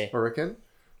 $40, I reckon,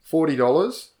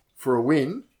 $40 for a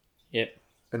win. Yep.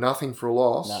 And nothing for a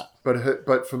loss. No.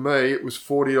 But for me, it was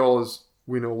 $40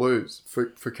 win or lose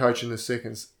for coaching the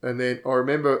seconds. And then I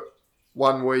remember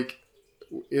one week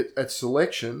at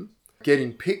selection,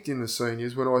 getting picked in the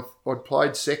seniors when I'd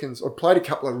played seconds. I'd played a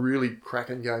couple of really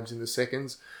cracking games in the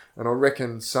seconds, And I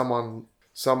reckon someone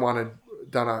had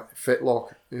done a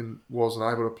fetlock and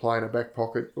wasn't able to play in a back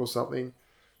pocket or something,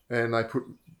 and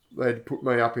they'd put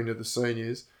me up into the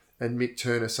seniors, and Mick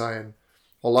Turner saying,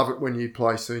 "I love it when you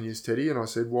play seniors, Teddy." And I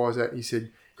said, "Why is that?" And he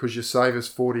said, "Because you save us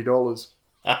 $40.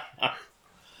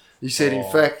 He said, "In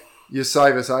fact, you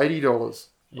save us $80.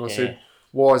 And I said,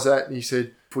 "Why is that?" And he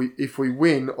said, If we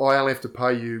win, I only have to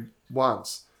pay you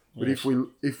once. But if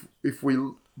we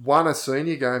won a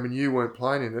senior game and you weren't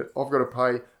playing in it, I've got to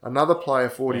pay another player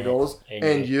 $40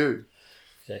 and you."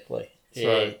 Exactly.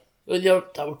 So, well,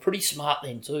 they were pretty smart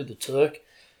then too, the Turk.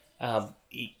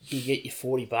 You get your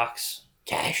 $40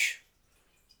 cash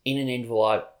in an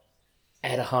envelope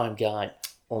at a home game.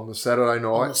 on the Saturday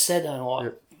On the night. Saturday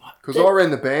night. Because I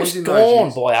ran the bands in those gone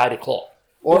years. by 8 o'clock.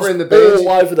 I ran the bands all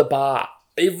over the bar.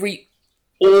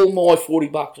 All my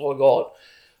 $40 I got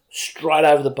straight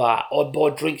over the bar. I'd buy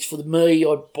drinks for me.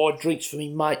 I'd buy drinks for me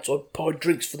mates. I'd buy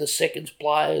drinks for the seconds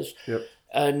players. Yep.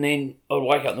 And then I'd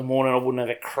wake up in the morning. I wouldn't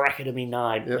have a cracker to me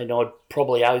name, Yep. and I'd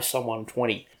probably owe someone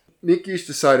 20. Nick used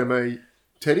to say to me,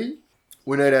 "Teddy,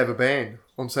 we need to have a band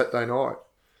on Saturday night."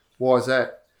 "Why is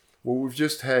that?" "Well, we've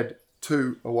just had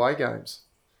 2 away games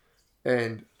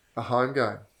and a home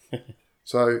game.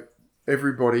 So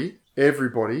everybody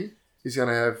is going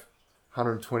to have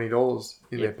 $120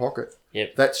 in their pocket.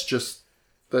 Yep. That's just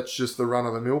the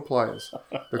run-of-the-mill players.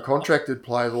 The contracted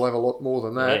players will have a lot more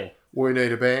than that. Yeah. We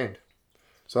need a band."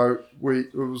 So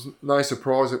it was no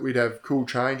surprise that we'd have Cool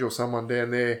Change or someone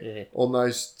down there on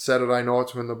those Saturday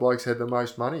nights when the blokes had the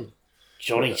most money.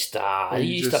 Johnny Starr. And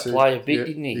He used just to play a said- bit, yeah,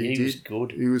 didn't he? He was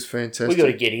good. He was fantastic. We got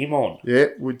to get him on. Yeah,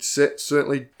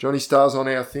 certainly Johnny Starr's on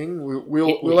our thing.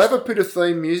 We'll have a bit of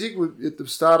theme music. At the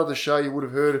start of the show, you would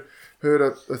have heard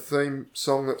a theme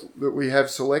song that we have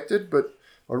selected, but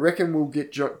I reckon we'll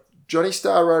get Johnny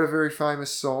Starr wrote a very famous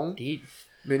song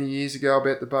many years ago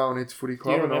about the Bowen Heads Footy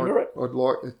Club. Do you remember it? I'd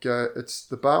like it go. It's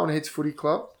the Bowen Heads Footy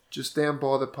Club, just down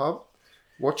by the pub.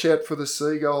 Watch out for the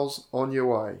seagulls on your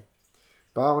way.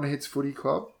 Bowen Heads Footy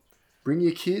Club. Bring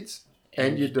your kids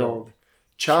and your dog.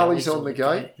 Charlie's on the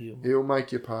gate. He'll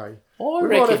make you pay. We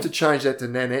might have to change that to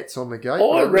Nanette's on the gate.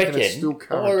 I reckon it's still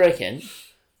current.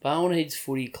 Bowenheads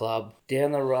Footy Club,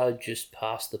 down the road just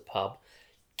past the pub.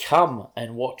 Come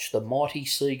and watch the mighty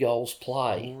Seagulls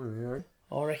play. Oh, yeah.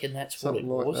 I reckon that's Something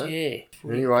what it like was. that. Yeah.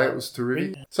 Anyway, it was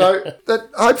terrific. So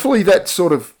hopefully that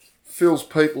sort of fills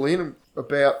people in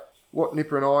about what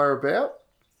Nipper and I are about.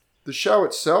 The show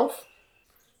itself,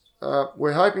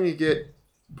 we're hoping to get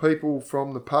people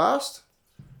from the past,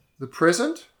 the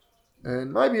present,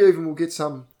 and maybe even we'll get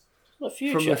some from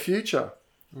the future.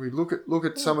 We look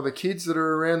at some of the kids that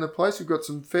are around the place. We've got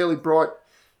some fairly bright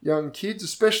young kids,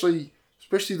 especially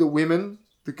the women,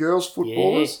 the girls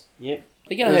footballers. Yeah.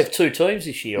 They're going to have 2 teams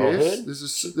this year, I heard.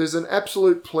 There's an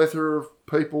absolute plethora of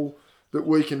people that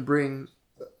we can bring,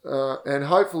 and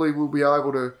hopefully we'll be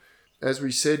able to, as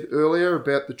we said earlier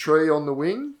about the tree on the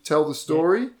wing, tell the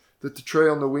story that the tree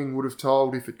on the wing would have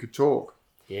told if it could talk.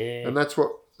 Yeah. And that's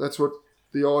what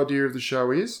the idea of the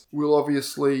show is. We'll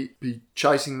obviously be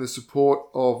chasing the support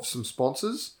of some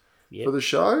sponsors for the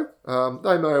show.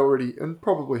 They may already, and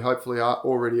probably hopefully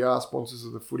already are sponsors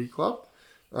of the footy club.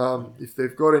 If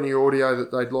they've got any audio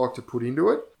that they'd like to put into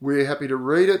it, we're happy to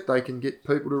read it. They can get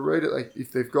people to read it.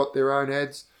 If they've got their own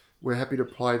ads, we're happy to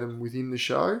play them within the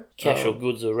show. Cash or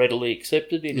goods are readily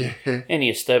accepted in any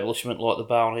establishment like the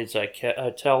Bowenheads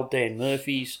Hotel, Dan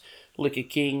Murphy's, Liquor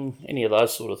King, any of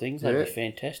those sort of things. That'd be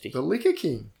fantastic. The Liquor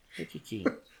King. Liquor King.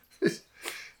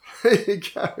 There you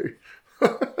go.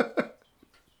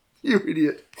 You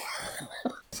idiot.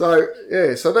 So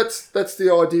that's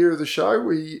the idea of the show.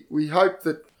 We hope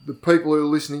that the people who are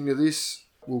listening to this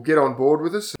will get on board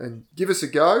with us and give us a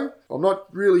go. I'm not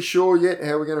really sure yet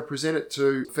how we're going to present it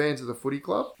to fans of the footy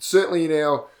club. Certainly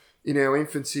in our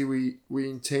infancy, we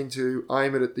intend to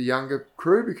aim it at the younger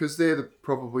crew because they're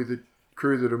probably the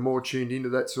crew that are more tuned into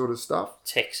that sort of stuff.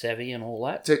 Tech savvy and all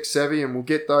that. Tech savvy, and we'll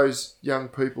get those young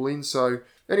people in. So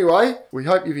anyway, we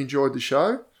hope you've enjoyed the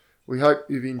show. We hope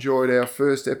you've enjoyed our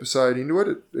first episode into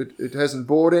it. It hasn't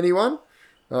bored anyone.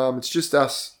 It's just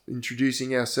us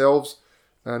introducing ourselves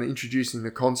and introducing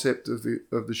the concept of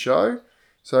the show.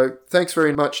 So thanks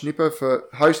very much, Nipper, for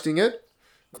hosting it,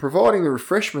 providing the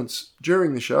refreshments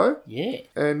during the show. Yeah.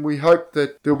 And we hope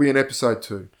that there'll be an episode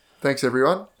 2. Thanks,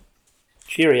 everyone.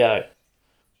 Cheerio.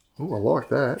 Oh, I like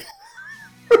that.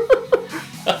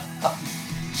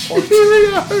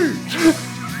 Cheerio!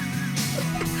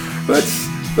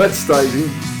 That stays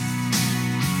in.